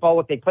basketball,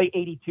 if they play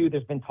 82,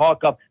 there's been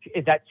talk of,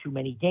 is that too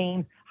many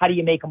games? How do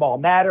you make them all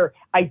matter?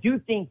 I do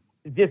think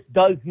this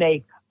does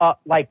make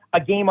like a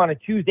game on a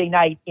Tuesday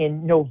night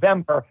in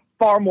November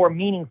far more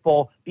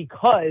meaningful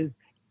because,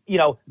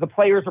 the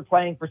players are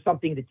playing for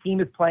something. The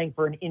team is playing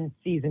for an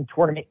in-season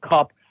tournament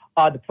cup.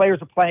 The players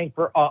are playing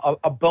for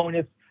a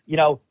bonus,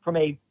 from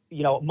a,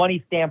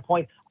 money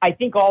standpoint. I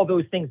think all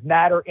those things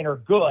matter and are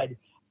good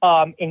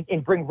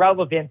and bring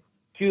relevance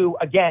to,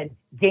 again,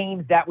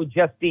 games that would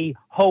just be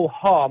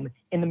ho-hum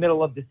in the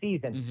middle of the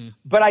season.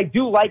 But I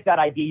do like that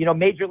idea.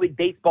 Major League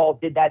Baseball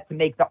did that to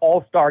make the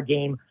All-Star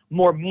game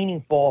more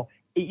meaningful.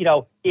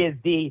 Is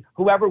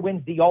whoever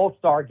wins the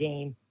All-Star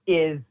game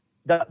is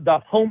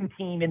the home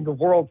team in the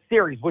World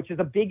Series, which is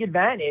a big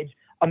advantage,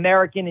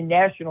 American and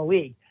National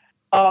League.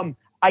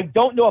 I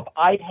don't know if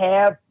I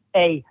have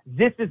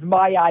this is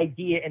my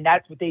idea and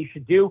that's what they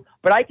should do,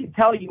 but I can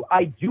tell you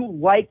I do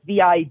like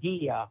the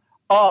idea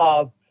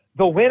of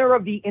the winner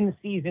of the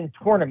in-season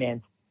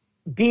tournament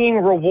being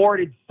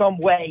rewarded some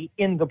way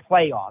in the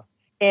playoffs.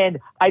 And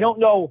I don't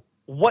know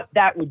what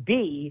that would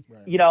be,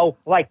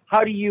 like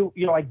how do you,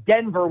 like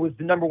Denver was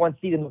the number 1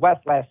 seed in the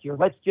West last year.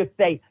 Let's just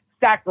say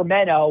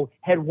Sacramento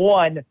had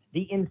won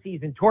the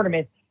in-season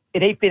tournament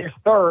and they finished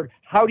third.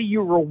 How do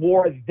you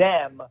reward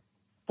them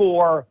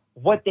for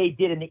what they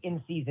did in the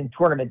in-season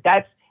tournament?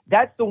 That's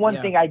the one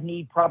thing I'd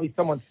need probably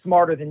someone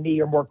smarter than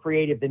me or more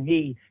creative than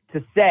me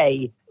to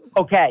say,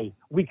 okay,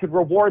 we could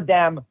reward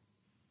them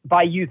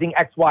by using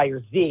X, Y,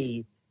 or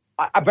Z.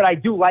 But I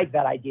do like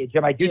that idea,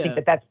 Jim. I do think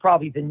that that's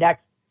probably the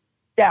next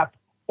step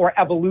or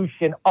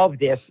evolution of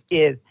this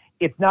is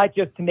it's not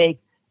just to make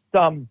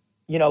some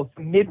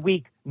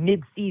midweek,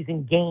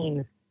 mid-season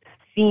games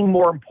seem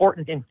more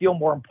important and feel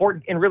more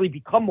important and really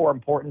become more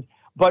important.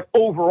 But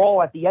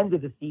overall, at the end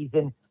of the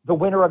season, the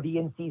winner of the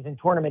in-season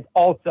tournament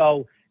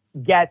also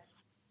gets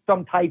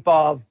some type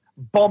of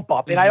bump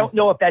up. And I don't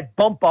know if that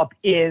bump up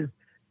is,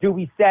 do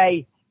we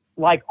say,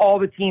 like all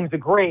the teams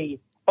agree,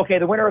 okay,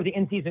 the winner of the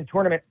in-season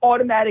tournament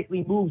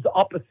automatically moves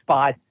up a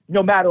spot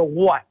no matter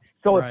what.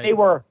 So if they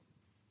were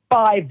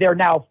 5, they're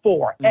now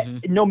 4.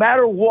 No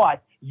matter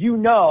what, you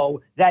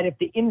know that if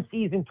the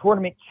in-season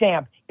tournament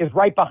champ is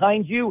right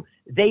behind you,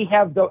 they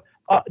have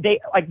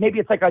maybe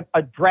it's like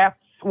a draft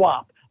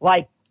swap.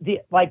 Like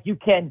you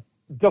can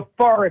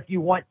defer if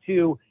you want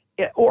to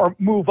or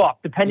move up,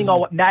 depending on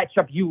what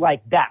matchup you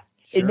like best.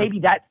 And maybe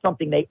that's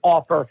something they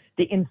offer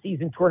the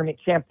in-season tournament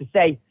champ to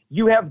say,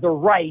 you have the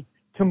right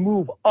to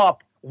move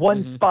up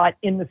one spot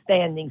in the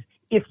standings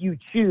if you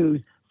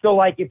choose. So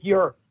like if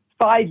you're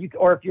 5,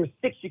 or if you're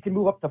 6, you can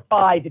move up to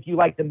 5 if you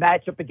like the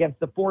matchup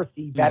against the 4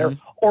 seed better,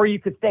 or you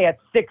could stay at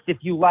 6 if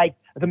you like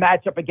the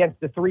matchup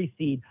against the 3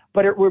 seed.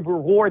 But it would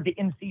reward the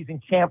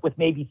in-season champ with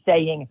maybe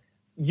saying,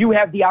 you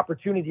have the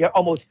opportunity to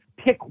almost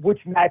pick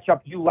which matchup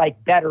you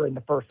like better in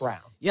the first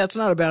round. Yeah, it's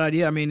not a bad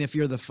idea. I mean, if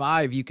you're the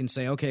 5, you can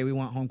say, okay, we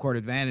want home court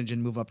advantage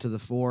and move up to the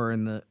 4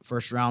 in the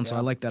first round. So I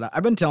like that.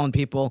 I've been telling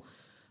people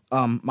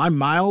my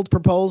mild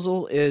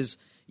proposal is,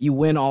 you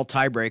win all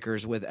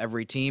tiebreakers with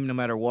every team, no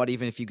matter what,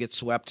 even if you get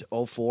swept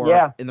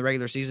 0-4 in the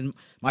regular season.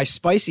 My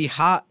spicy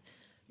hot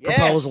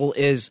proposal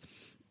is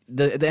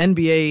the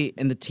NBA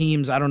and the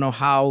teams. I don't know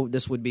how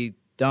this would be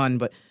done,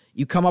 but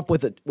you come up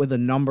with a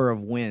number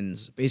of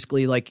wins.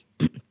 Basically, like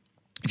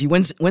if you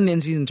win the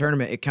in-season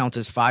tournament, it counts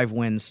as 5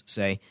 wins,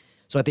 say.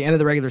 So at the end of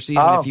the regular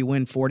season, if you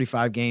win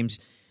 45 games,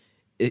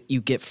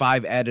 you get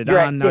 5 added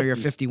on. Now you're a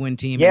 50-win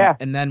team. Yeah.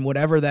 And then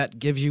whatever that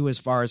gives you as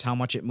far as how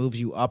much it moves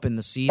you up in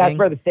the seeding. That's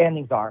where the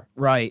standings are.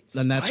 Right.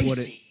 Then that's what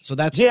it. So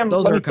that's Jim,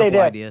 those are a couple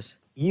ideas.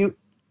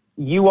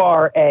 You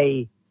are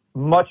a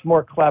much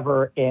more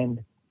clever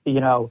and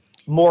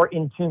more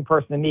in tune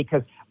person than me,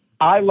 because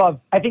I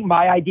think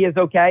my idea is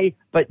okay,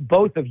 but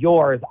both of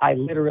yours, I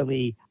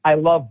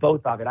love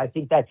both of it. I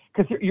think that,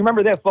 because you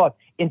remember this, look,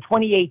 in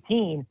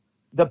 2018,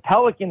 the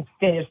Pelicans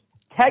finished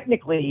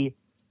technically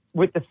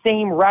with the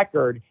same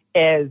record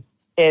as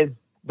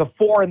the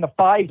 4 and the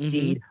 5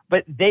 seed,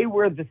 but they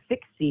were the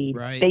 6 seed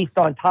based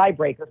on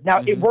tiebreakers. Now,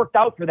 it worked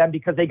out for them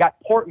because they got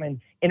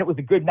Portland, and it was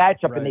a good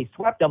matchup, and they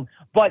swept them.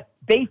 But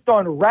based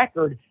on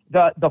record,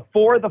 the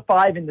 4, the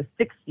 5, and the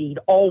 6 seed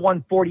all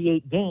won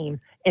 48 games,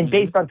 and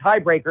based on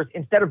tiebreakers,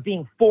 instead of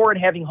being 4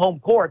 and having home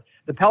court,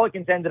 the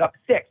Pelicans ended up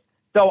 6.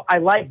 So I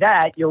like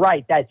that. You're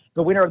right, that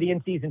the winner of the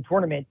in-season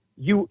tournament,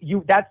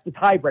 that's the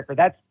tiebreaker.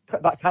 That's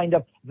kind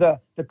of the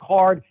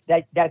card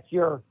that's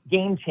your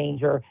game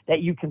changer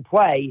that you can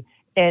play.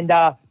 And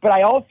but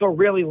I also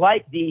really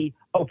like the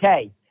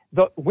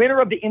winner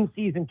of the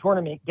in-season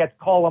tournament gets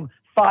column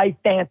 5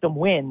 phantom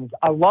wins.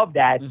 I love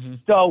that.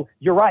 So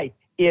you're right.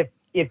 If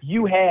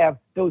you have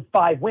those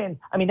 5 wins,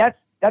 I mean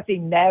that's a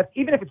mess.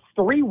 Even if it's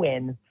 3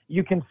 wins,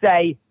 you can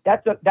say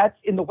that's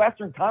in the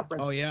Western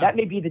Conference. Oh yeah, that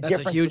may be the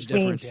difference a huge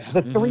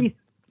between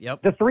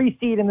the 3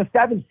 seed and the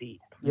 7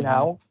 seed. You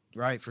know,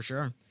 right, for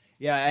sure.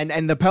 Yeah,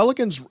 and the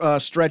Pelicans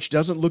stretch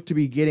doesn't look to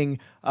be getting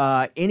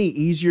any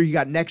easier. You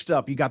got next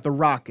up, you got the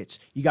Rockets,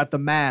 you got the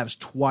Mavs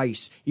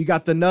twice, you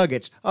got the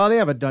Nuggets. Oh, they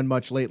haven't done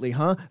much lately,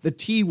 huh? The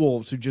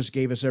T-Wolves, who just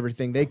gave us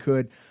everything they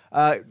could.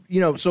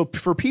 So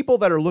for people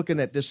that are looking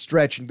at this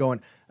stretch and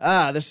going,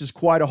 this is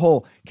quite a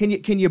hole, can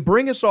you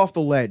bring us off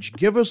the ledge?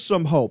 Give us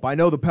some hope. I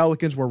know the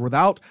Pelicans were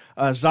without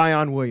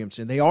Zion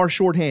Williamson. They are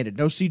shorthanded.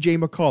 No C.J.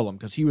 McCollum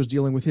because he was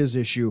dealing with his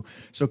issue.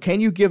 So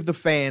can you give the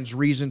fans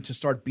reason to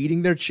start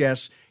beating their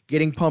chests,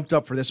 getting pumped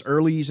up for this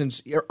early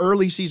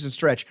season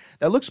stretch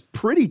that looks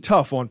pretty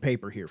tough on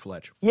paper here,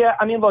 Fletch? Yeah,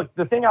 I mean, look,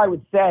 the thing I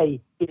would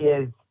say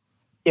is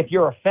if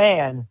you're a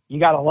fan, you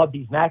got to love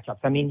these matchups.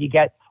 I mean, you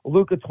get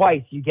Luka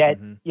twice, you get,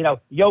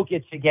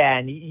 Jokic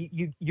again,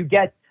 you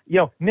get,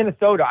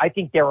 Minnesota. I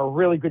think they're a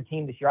really good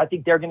team this year. I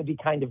think they're going to be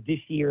kind of this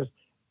year's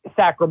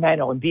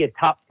Sacramento and be a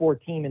top 4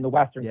 team in the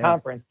Western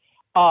Conference.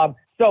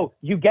 So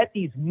you get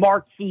these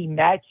marquee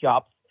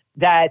matchups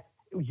that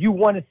you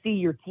want to see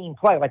your team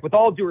play. Like, with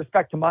all due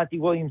respect to Monty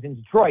Williams in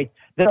Detroit,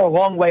 they're a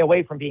long way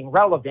away from being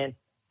relevant.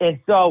 And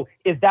so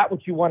is that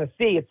what you want to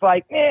see? It's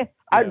like,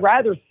 I'd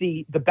rather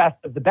see the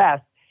best of the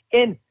best.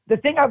 And the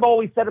thing I've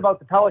always said about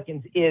the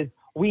Pelicans is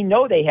we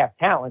know they have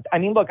talent. I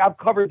mean, look, I've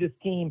covered this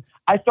team.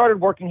 I started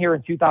working here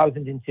in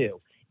 2002,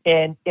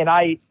 and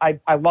I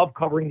love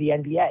covering the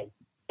NBA.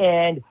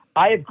 And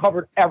I have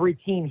covered every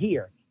team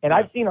here. And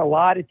I've seen a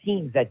lot of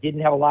teams that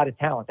didn't have a lot of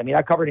talent. I mean,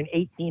 I covered an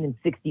 18 and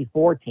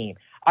 64 team.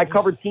 I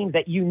covered teams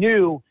that you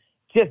knew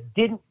just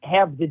didn't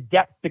have the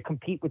depth to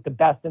compete with the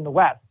best in the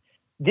West.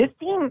 This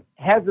team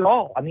has it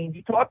all. I mean,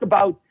 you talk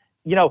about,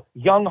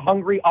 young,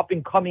 hungry,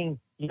 up-and-coming,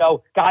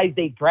 guys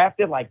they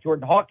drafted like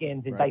Jordan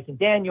Hawkins and Dyson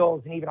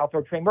Daniels, and even I'll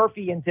throw Trey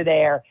Murphy into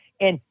there.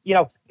 And,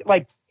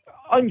 like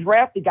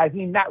undrafted guys, I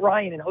mean, Matt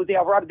Ryan and Jose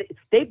Alvarado,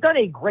 they've done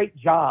a great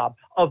job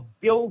of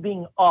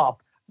building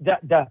up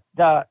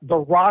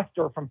the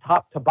roster from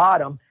top to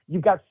bottom.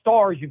 You've got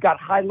stars, you've got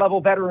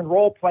high-level veteran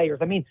role players.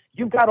 I mean,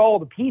 you've got all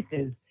the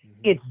pieces.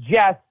 It's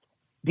just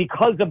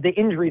because of the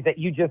injuries that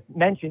you just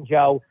mentioned,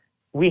 Joe,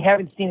 we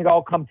haven't seen it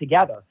all come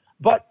together.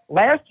 But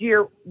last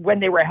year, when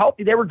they were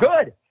healthy, they were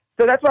good.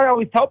 So that's why I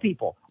always tell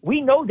people,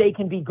 we know they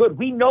can be good.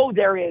 We know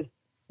there is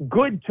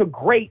good to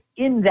great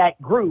in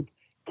that group.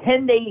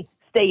 Can they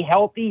stay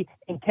healthy,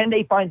 and can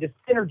they find the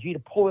synergy to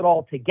pull it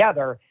all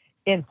together?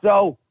 And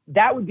so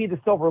that would be the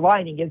silver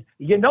lining, is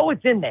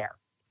it's in there.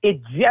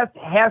 It just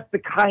has to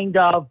kind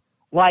of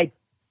like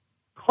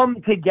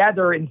come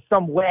together in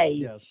some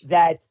way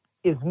that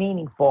is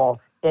meaningful.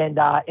 And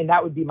that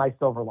would be my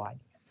silver lining.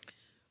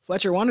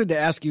 Fletcher, wanted to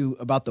ask you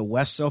about the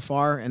West so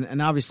far,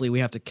 and obviously we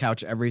have to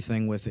couch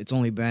everything with it's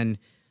only been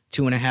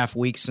 2.5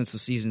 weeks since the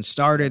season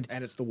started.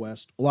 And it's the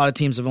West. A lot of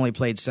teams have only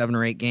played 7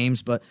 or 8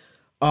 games, but,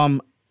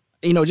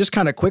 just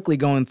kind of quickly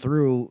going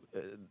through,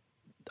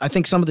 I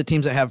think some of the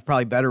teams that have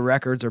probably better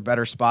records or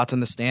better spots in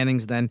the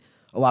standings than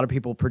a lot of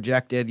people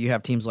projected. You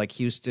have teams like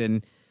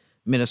Houston,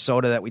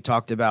 Minnesota that we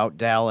talked about,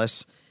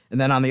 Dallas, and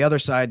then on the other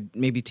side,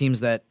 maybe teams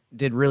that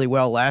did really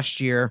well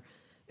last year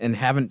and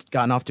haven't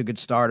gotten off to a good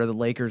start are the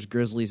Lakers,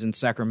 Grizzlies, and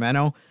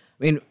Sacramento.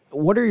 I mean,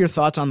 what are your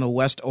thoughts on the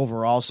West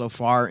overall so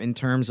far in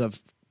terms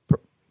of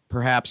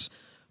perhaps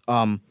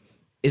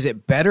Is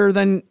it better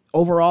than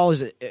overall?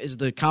 Is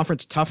the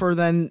conference tougher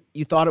than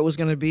you thought it was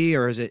going to be,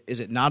 or is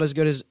it not as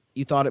good as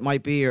you thought it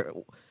might be? Or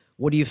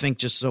what do you think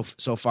just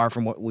so far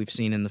from what we've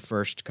seen in the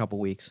first couple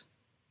weeks?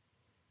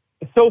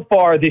 So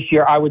far this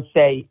year, I would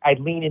say I'd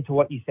lean into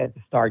what you said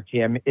to start,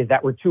 Jim, is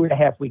that we're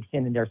 2.5 weeks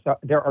in and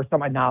there are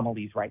some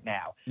anomalies right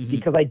now.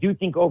 Because I do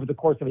think over the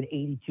course of an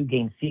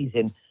 82-game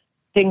season,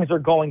 things are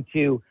going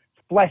to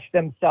flesh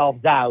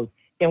themselves out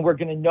and we're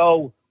going to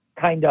know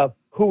kind of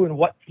who and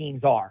what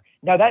teams are.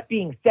 Now, that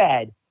being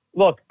said,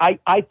 look,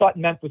 I thought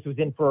Memphis was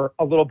in for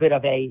a little bit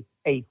of a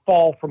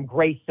fall from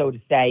grace, so to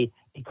say,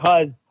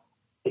 because,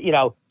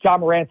 Ja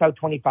Morant's out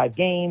 25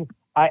 games.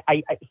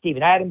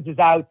 Steven Adams is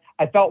out.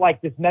 I felt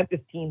like this Memphis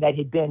team that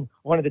had been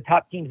one of the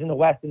top teams in the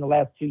West in the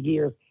last 2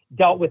 years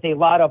dealt with a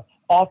lot of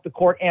off the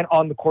court and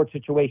on the court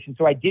situations.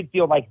 So I did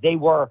feel like they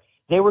were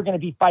going to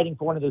be fighting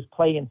for one of those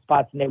play-in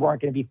spots and they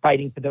weren't going to be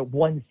fighting for the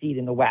 1 seed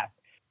in the West.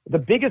 The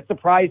biggest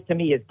surprise to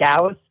me is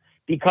Dallas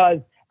because,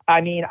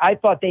 I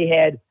thought they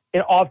had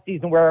an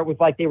offseason where it was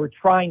like they were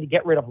trying to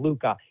get rid of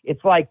Luka.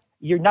 It's like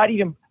you're not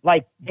even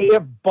like they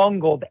have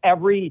bungled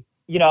every,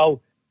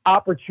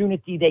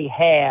 opportunity they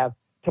have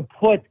to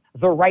put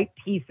the right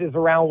pieces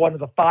around one of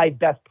the 5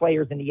 best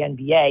players in the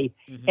NBA.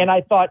 And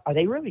I thought, are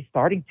they really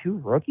starting 2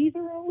 rookies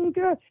around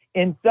Luka?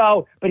 And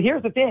so, but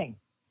here's the thing,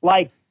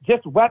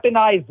 just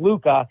weaponize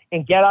Luka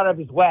and get out of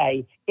his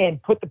way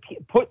and put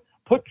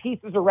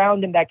pieces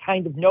around him that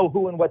kind of know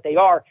who and what they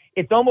are.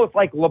 It's almost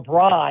like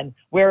LeBron,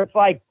 where it's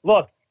like,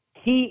 look,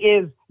 he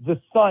is the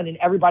sun and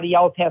everybody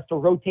else has to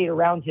rotate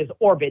around his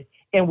orbit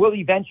and we'll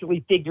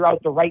eventually figure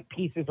out the right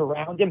pieces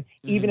around him,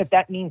 even if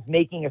that means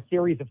making a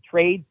series of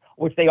trades,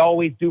 which they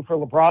always do for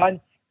LeBron.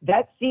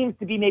 That seems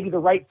to be maybe the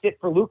right fit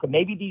for Luka.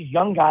 Maybe these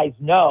young guys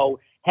know,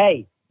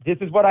 hey, this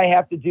is what I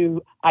have to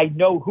do. I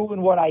know who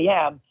and what I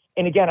am.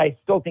 And again, I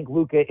still think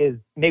Luka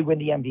may win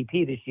the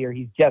MVP this year.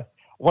 He's just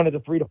one of the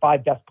 3 to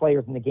 5 best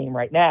players in the game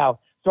right now.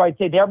 So I'd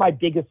say they're my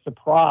biggest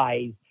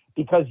surprise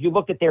because you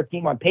looked at their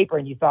team on paper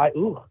and you thought,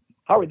 ooh,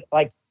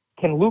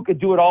 can Luka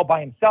do it all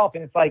by himself?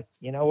 And it's like,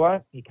 you know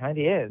what? He kind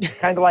of is. It's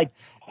kind of like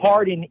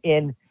Harden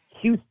in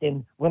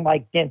Houston when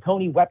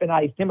D'Antoni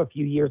weaponized him a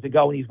few years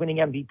ago and he's winning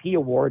MVP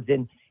awards.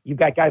 And you've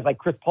got guys like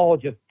Chris Paul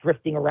just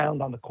drifting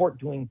around on the court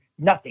doing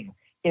nothing.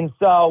 And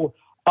so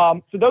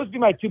those would be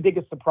my 2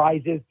 biggest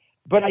surprises.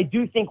 But I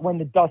do think when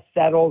the dust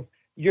settles,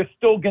 you're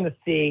still going to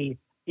see,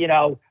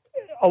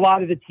 a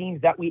lot of the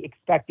teams that we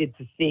expected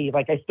to see.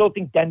 I still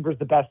think Denver's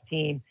the best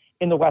team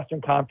in the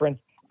Western Conference.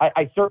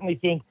 I certainly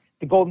think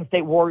the Golden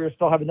State Warriors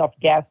still have enough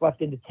gas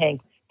left in the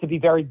tank to be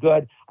very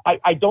good.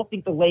 I don't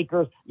think the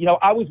Lakers,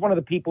 I was one of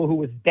the people who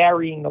was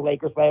burying the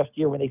Lakers last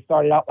year when they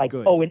started out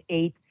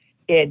 0-8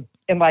 and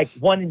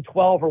 1-12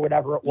 or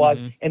whatever it was.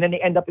 And then they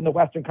end up in the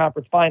Western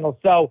Conference Finals.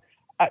 So,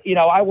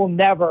 I will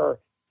never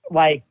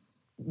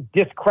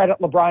discredit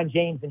LeBron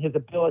James and his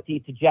ability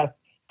to just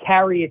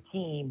carry a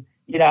team,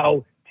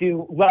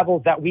 to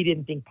levels that we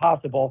didn't think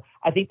possible.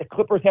 I think the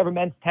Clippers have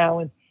immense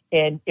talent.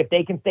 And if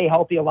they can stay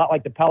healthy, a lot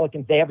like the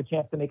Pelicans, they have a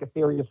chance to make a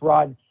serious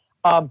run.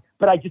 But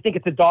I just think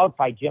it's a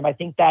dogfight, Jim. I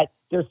think that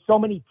there's so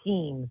many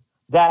teams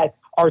that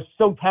are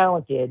so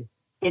talented.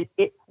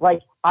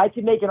 I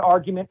could make an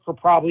argument for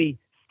probably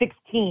 6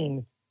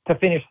 teams to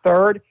finish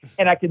third,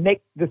 and I could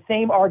make the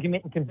same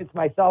argument and convince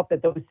myself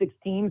that those 6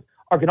 teams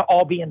are going to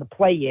all be in the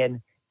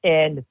play-in.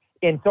 And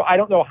so I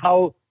don't know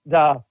how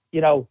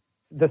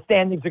the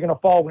standings are going to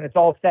fall when it's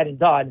all said and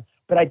done.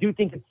 But I do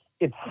think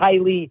it's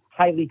highly,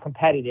 highly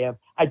competitive.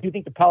 I do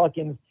think the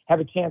Pelicans have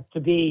a chance to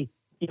be,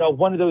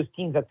 one of those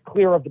teams that's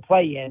clear of the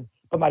play-in.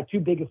 But my 2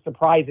 biggest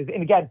surprises,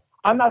 and again,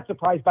 I'm not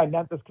surprised by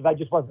Memphis because I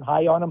just wasn't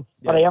high on them,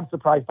 but I am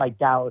surprised by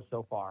Dallas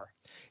so far.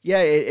 Yeah,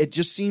 it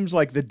just seems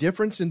like the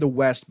difference in the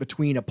West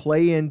between a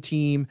play-in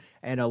team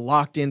and a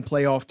locked-in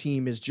playoff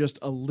team is just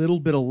a little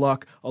bit of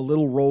luck, a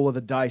little roll of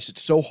the dice.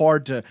 It's so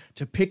hard to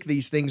pick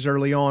these things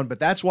early on, but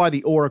that's why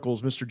the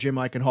Oracles, Mr. Jim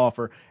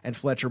Eichenhofer and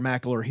Fletcher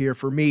Mackel, are here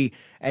for me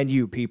and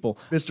you people.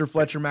 Mr.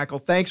 Fletcher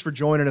Mackel, thanks for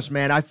joining us,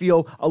 man. I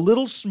feel a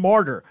little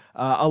smarter,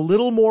 a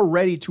little more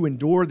ready to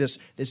endure this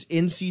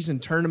in-season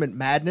tournament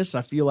madness.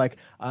 I feel like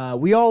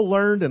we all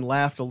learned and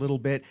laughed a little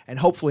bit, and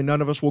hopefully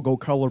none of us will go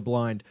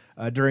colorblind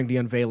during the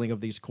unveiling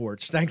of these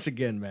courts. Thanks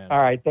again, man. All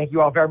right. Thank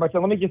you all very much.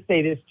 And let me just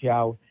say this,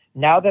 Joe.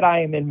 Now that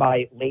I am in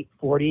my late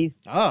 40s,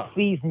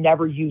 please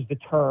never use the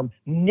term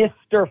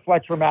Mr.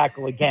 Fletcher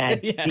Mackel again,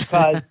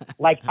 because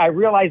I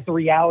realize the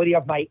reality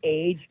of my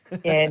age,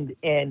 and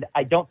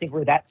I don't think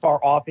we're that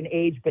far off in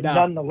age, but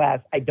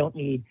nonetheless, I don't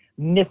need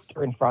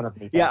Mr. in front of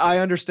me. Yeah, I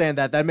understand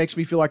that. That makes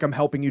me feel like I'm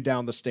helping you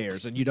down the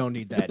stairs, and you don't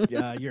need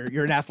that.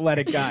 You're an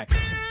athletic guy.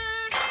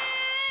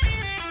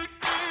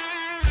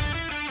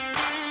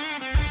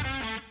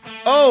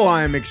 Oh,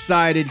 I'm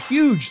excited.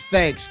 Huge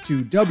thanks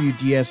to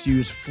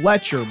WDSU's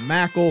Fletcher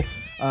Mackel.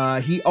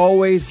 He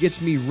always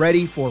gets me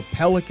ready for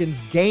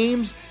Pelicans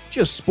games.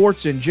 Just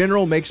sports in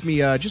general makes me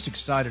just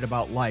excited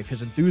about life.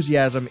 His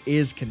enthusiasm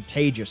is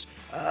contagious.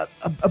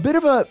 A bit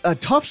of a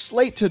tough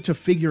slate to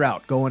figure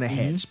out going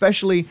ahead,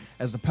 especially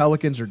as the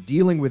Pelicans are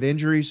dealing with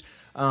injuries.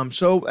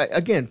 So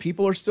again,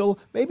 people are still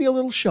maybe a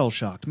little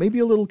shell-shocked, maybe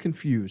a little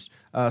confused.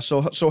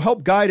 So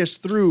help guide us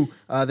through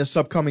this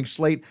upcoming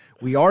slate.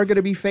 We are going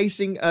to be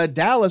facing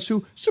Dallas,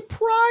 who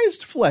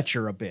surprised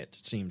Fletcher a bit,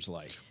 it seems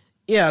like.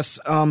 Yes.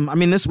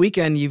 This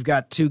weekend you've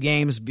got 2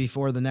 games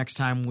before the next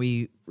time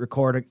we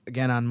record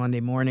again on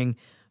Monday morning.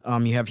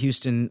 You have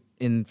Houston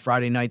in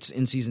Friday night's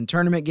in-season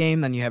tournament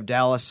game. Then you have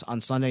Dallas on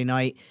Sunday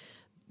night.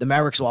 The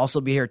Mavericks will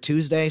also be here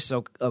Tuesday,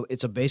 so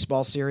it's a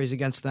baseball series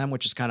against them,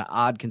 which is kind of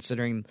odd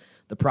considering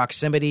the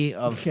proximity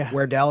of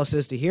where Dallas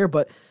is to here,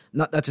 but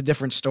that's a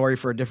different story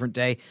for a different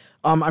day.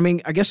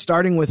 I guess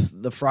starting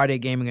with the Friday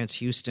game against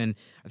Houston,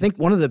 I think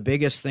one of the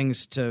biggest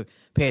things to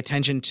pay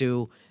attention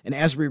to, and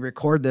as we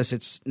record this,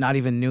 it's not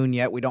even noon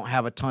yet. We don't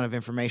have a ton of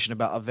information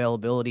about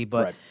availability,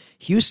 but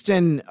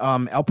Houston,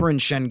 Alperen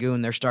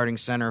Şengün, their starting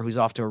center, who's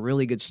off to a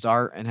really good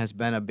start and has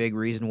been a big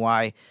reason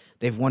why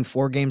they've won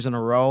 4 games in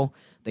a row.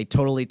 They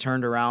totally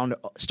turned around,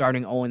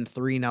 starting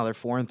 0-3. Now they're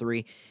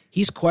 4-3.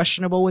 He's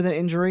questionable with an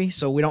injury,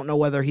 so we don't know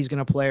whether he's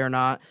going to play or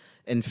not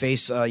and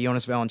face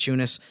Jonas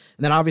Valanciunas.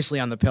 And then obviously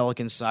on the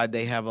Pelicans side,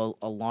 they have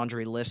a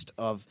laundry list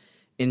of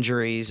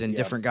injuries and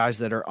different guys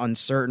that are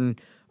uncertain.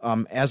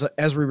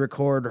 As we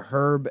record,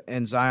 Herb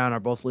and Zion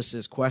are both listed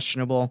as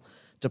questionable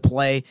to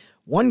play.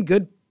 One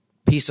good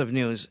piece of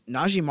news,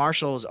 Najee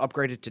Marshall is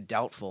upgraded to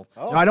doubtful.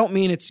 Now, I don't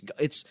mean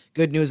it's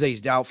good news that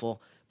he's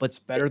doubtful, but it's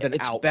better than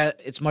out.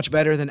 It's much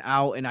better than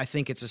out, and I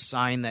think it's a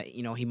sign that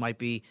he might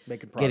be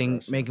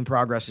making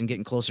progress and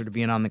getting closer to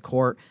being on the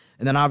court.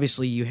 And then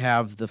obviously you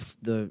have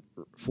the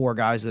 4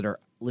 guys that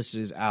are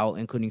listed as out,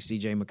 including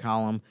CJ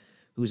McCollum,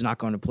 who's not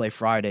going to play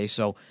Friday.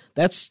 So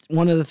that's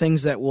one of the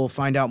things that we'll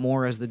find out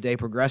more as the day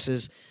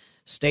progresses.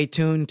 Stay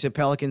tuned to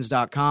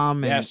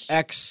Pelicans.com and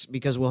X,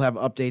 because we'll have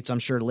updates, I'm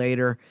sure,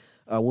 later.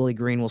 Willie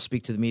Green will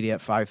speak to the media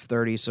at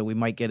 5:30, so we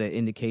might get an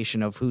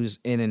indication of who's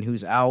in and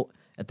who's out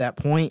at that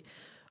point.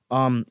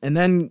 And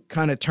then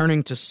kind of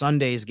turning to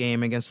Sunday's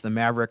game against the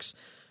Mavericks,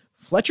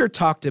 Fletcher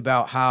talked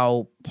about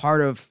how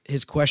part of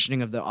his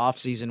questioning of the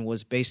offseason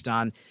was based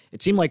on,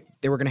 it seemed like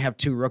they were going to have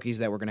 2 rookies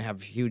that were going to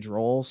have huge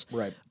roles.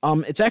 Right.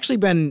 It's actually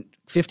been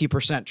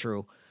 50%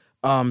 true.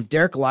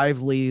 Derek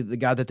Lively, the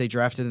guy that they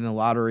drafted in the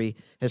lottery,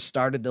 has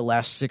started the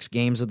last 6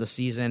 games of the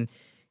season.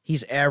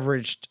 He's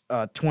averaged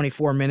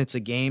 24 minutes a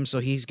game, so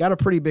he's got a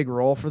pretty big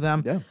role for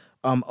them. Yeah.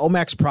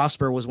 Omax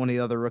Prosper was one of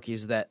the other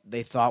rookies that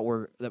a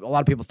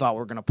lot of people thought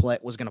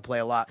was going to play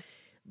a lot.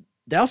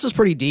 Dallas is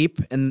pretty deep,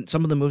 and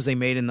some of the moves they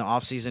made in the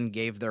offseason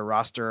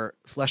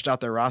fleshed out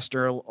their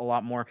roster a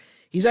lot more.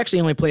 He's actually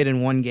only played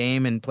in 1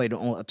 game and played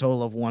a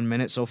total of 1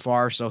 minute so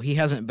far, so he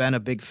hasn't been a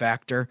big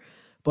factor.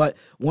 But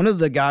one of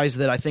the guys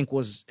that I think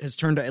has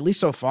turned, at least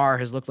so far,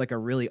 has looked like a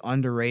really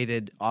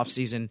underrated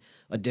offseason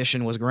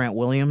addition was Grant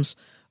Williams.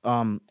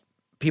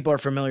 People are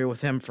familiar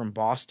with him from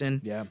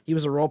Boston. Yeah. He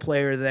was a role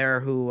player there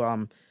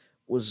who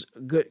was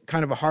good,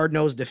 kind of a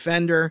hard-nosed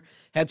defender,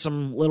 had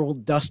some little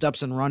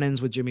dust-ups and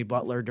run-ins with Jimmy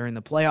Butler during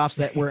the playoffs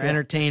that were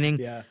entertaining.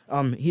 Yeah.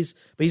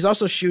 He's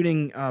also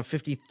shooting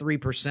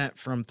 53%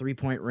 from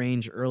three-point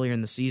range earlier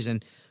in the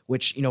season,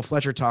 which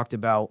Fletcher talked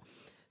about.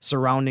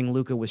 Surrounding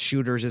Luka with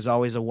shooters is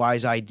always a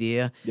wise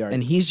idea,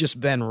 and he's just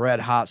been red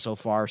hot so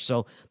far.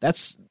 So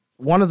that's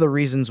one of the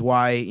reasons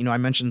why I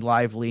mentioned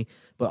Lively,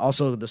 but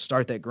also the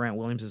start that Grant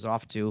Williams is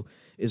off to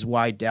is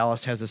why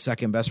Dallas has the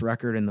second best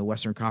record in the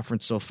Western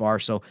Conference so far.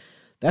 So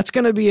that's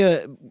going to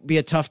be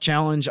a tough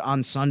challenge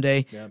on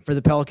Sunday for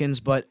the Pelicans.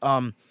 But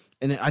and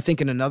I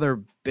think in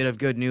another bit of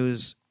good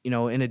news,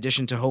 in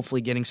addition to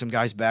hopefully getting some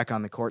guys back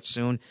on the court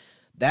soon,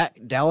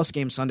 that Dallas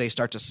game Sunday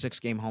starts a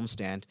 6-game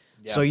homestand.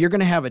 Yeah. So you're going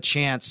to have a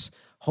chance,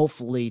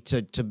 hopefully,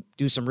 to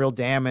do some real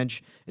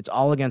damage. It's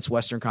all against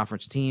Western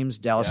Conference teams.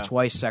 Dallas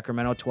twice,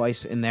 Sacramento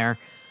twice in there.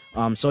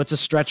 So it's a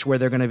stretch where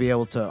they're going to be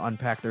able to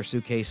unpack their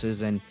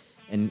suitcases and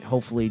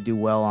hopefully do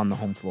well on the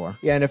home floor.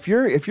 Yeah, and if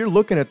you're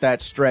looking at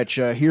that stretch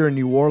here in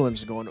New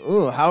Orleans going,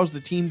 how's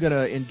the team going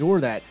to endure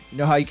that? You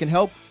know how you can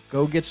help?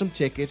 Go get some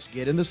tickets,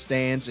 get in the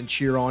stands, and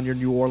cheer on your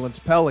New Orleans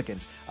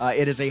Pelicans.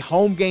 It is a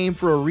home game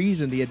for a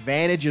reason. The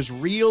advantage is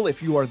real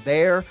if you are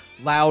there,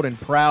 loud and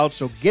proud.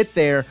 So get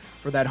there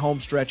for that home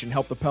stretch and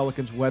help the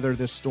Pelicans weather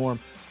this storm.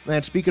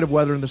 Man, speaking of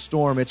weathering the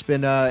storm, it's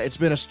been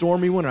a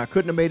stormy one, and I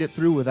couldn't have made it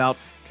through without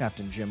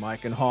Captain Jim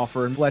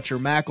Eichenhofer and Fletcher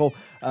Mackel.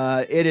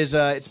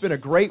 It's been a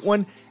great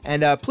one,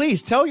 and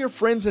please tell your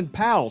friends and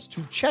pals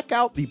to check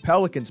out the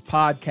Pelicans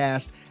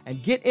podcast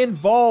and get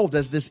involved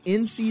as this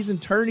in-season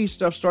tourney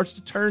stuff starts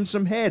to turn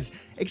some heads.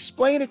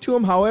 Explain it to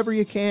them however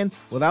you can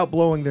without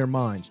blowing their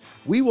minds.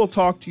 We will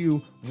talk to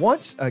you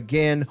once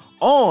again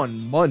on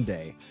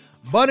Monday,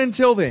 but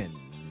until then,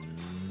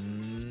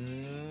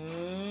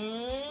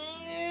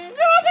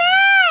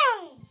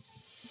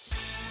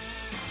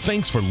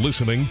 Thanks for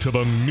listening to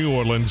the New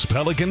Orleans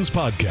Pelicans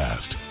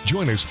podcast.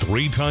 Join us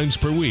 3 times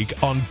per week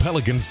on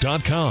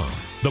Pelicans.com,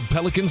 the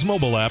Pelicans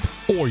mobile app,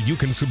 or you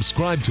can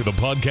subscribe to the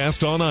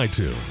podcast on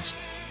iTunes.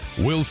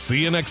 We'll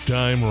see you next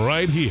time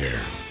right here.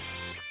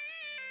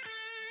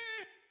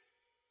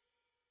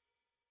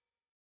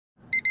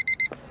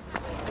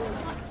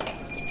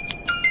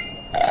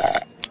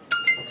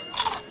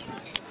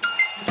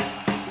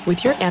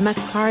 With your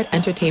Amex card,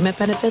 entertainment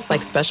benefits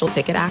like special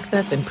ticket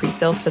access and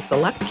pre-sales to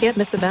select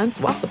can't-miss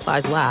events while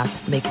supplies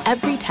last make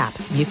every tap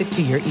music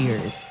to your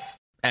ears.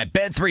 At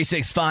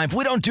Bet365,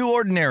 we don't do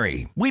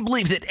ordinary. We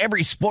believe that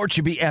every sport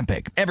should be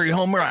epic. Every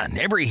home run,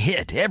 every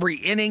hit, every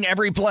inning,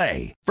 every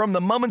play. From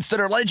the moments that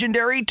are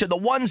legendary to the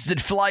ones that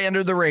fly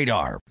under the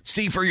radar.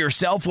 See for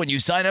yourself when you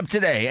sign up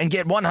today and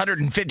get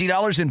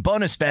 $150 in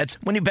bonus bets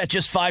when you bet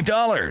just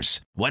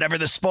 $5. Whatever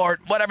the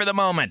sport, whatever the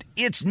moment,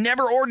 it's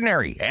never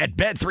ordinary at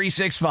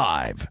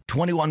Bet365.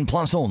 21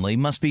 plus only.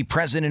 Must be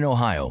present in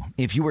Ohio.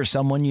 If you or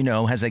someone you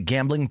know has a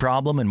gambling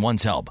problem and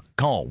wants help,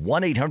 call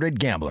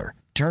 1-800-GAMBLER.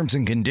 Terms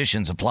and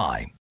conditions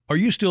apply. Are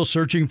you still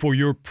searching for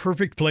your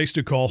perfect place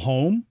to call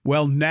home?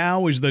 Well,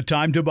 now is the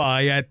time to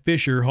buy at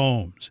Fisher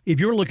Homes. If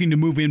you're looking to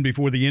move in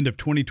before the end of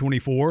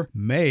 2024,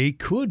 May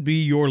could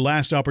be your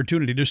last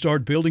opportunity to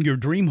start building your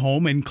dream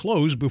home and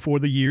close before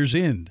the year's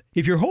end.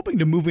 If you're hoping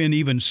to move in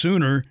even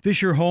sooner,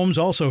 Fisher Homes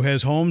also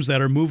has homes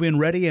that are move-in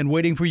ready and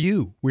waiting for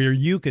you, where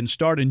you can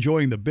start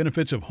enjoying the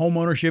benefits of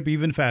homeownership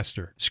even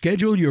faster.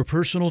 Schedule your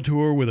personal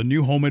tour with a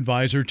new home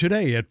advisor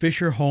today at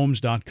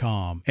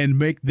FisherHomes.com and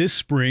make this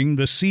spring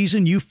the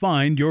season you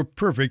find your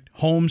perfect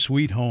home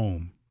sweet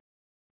home.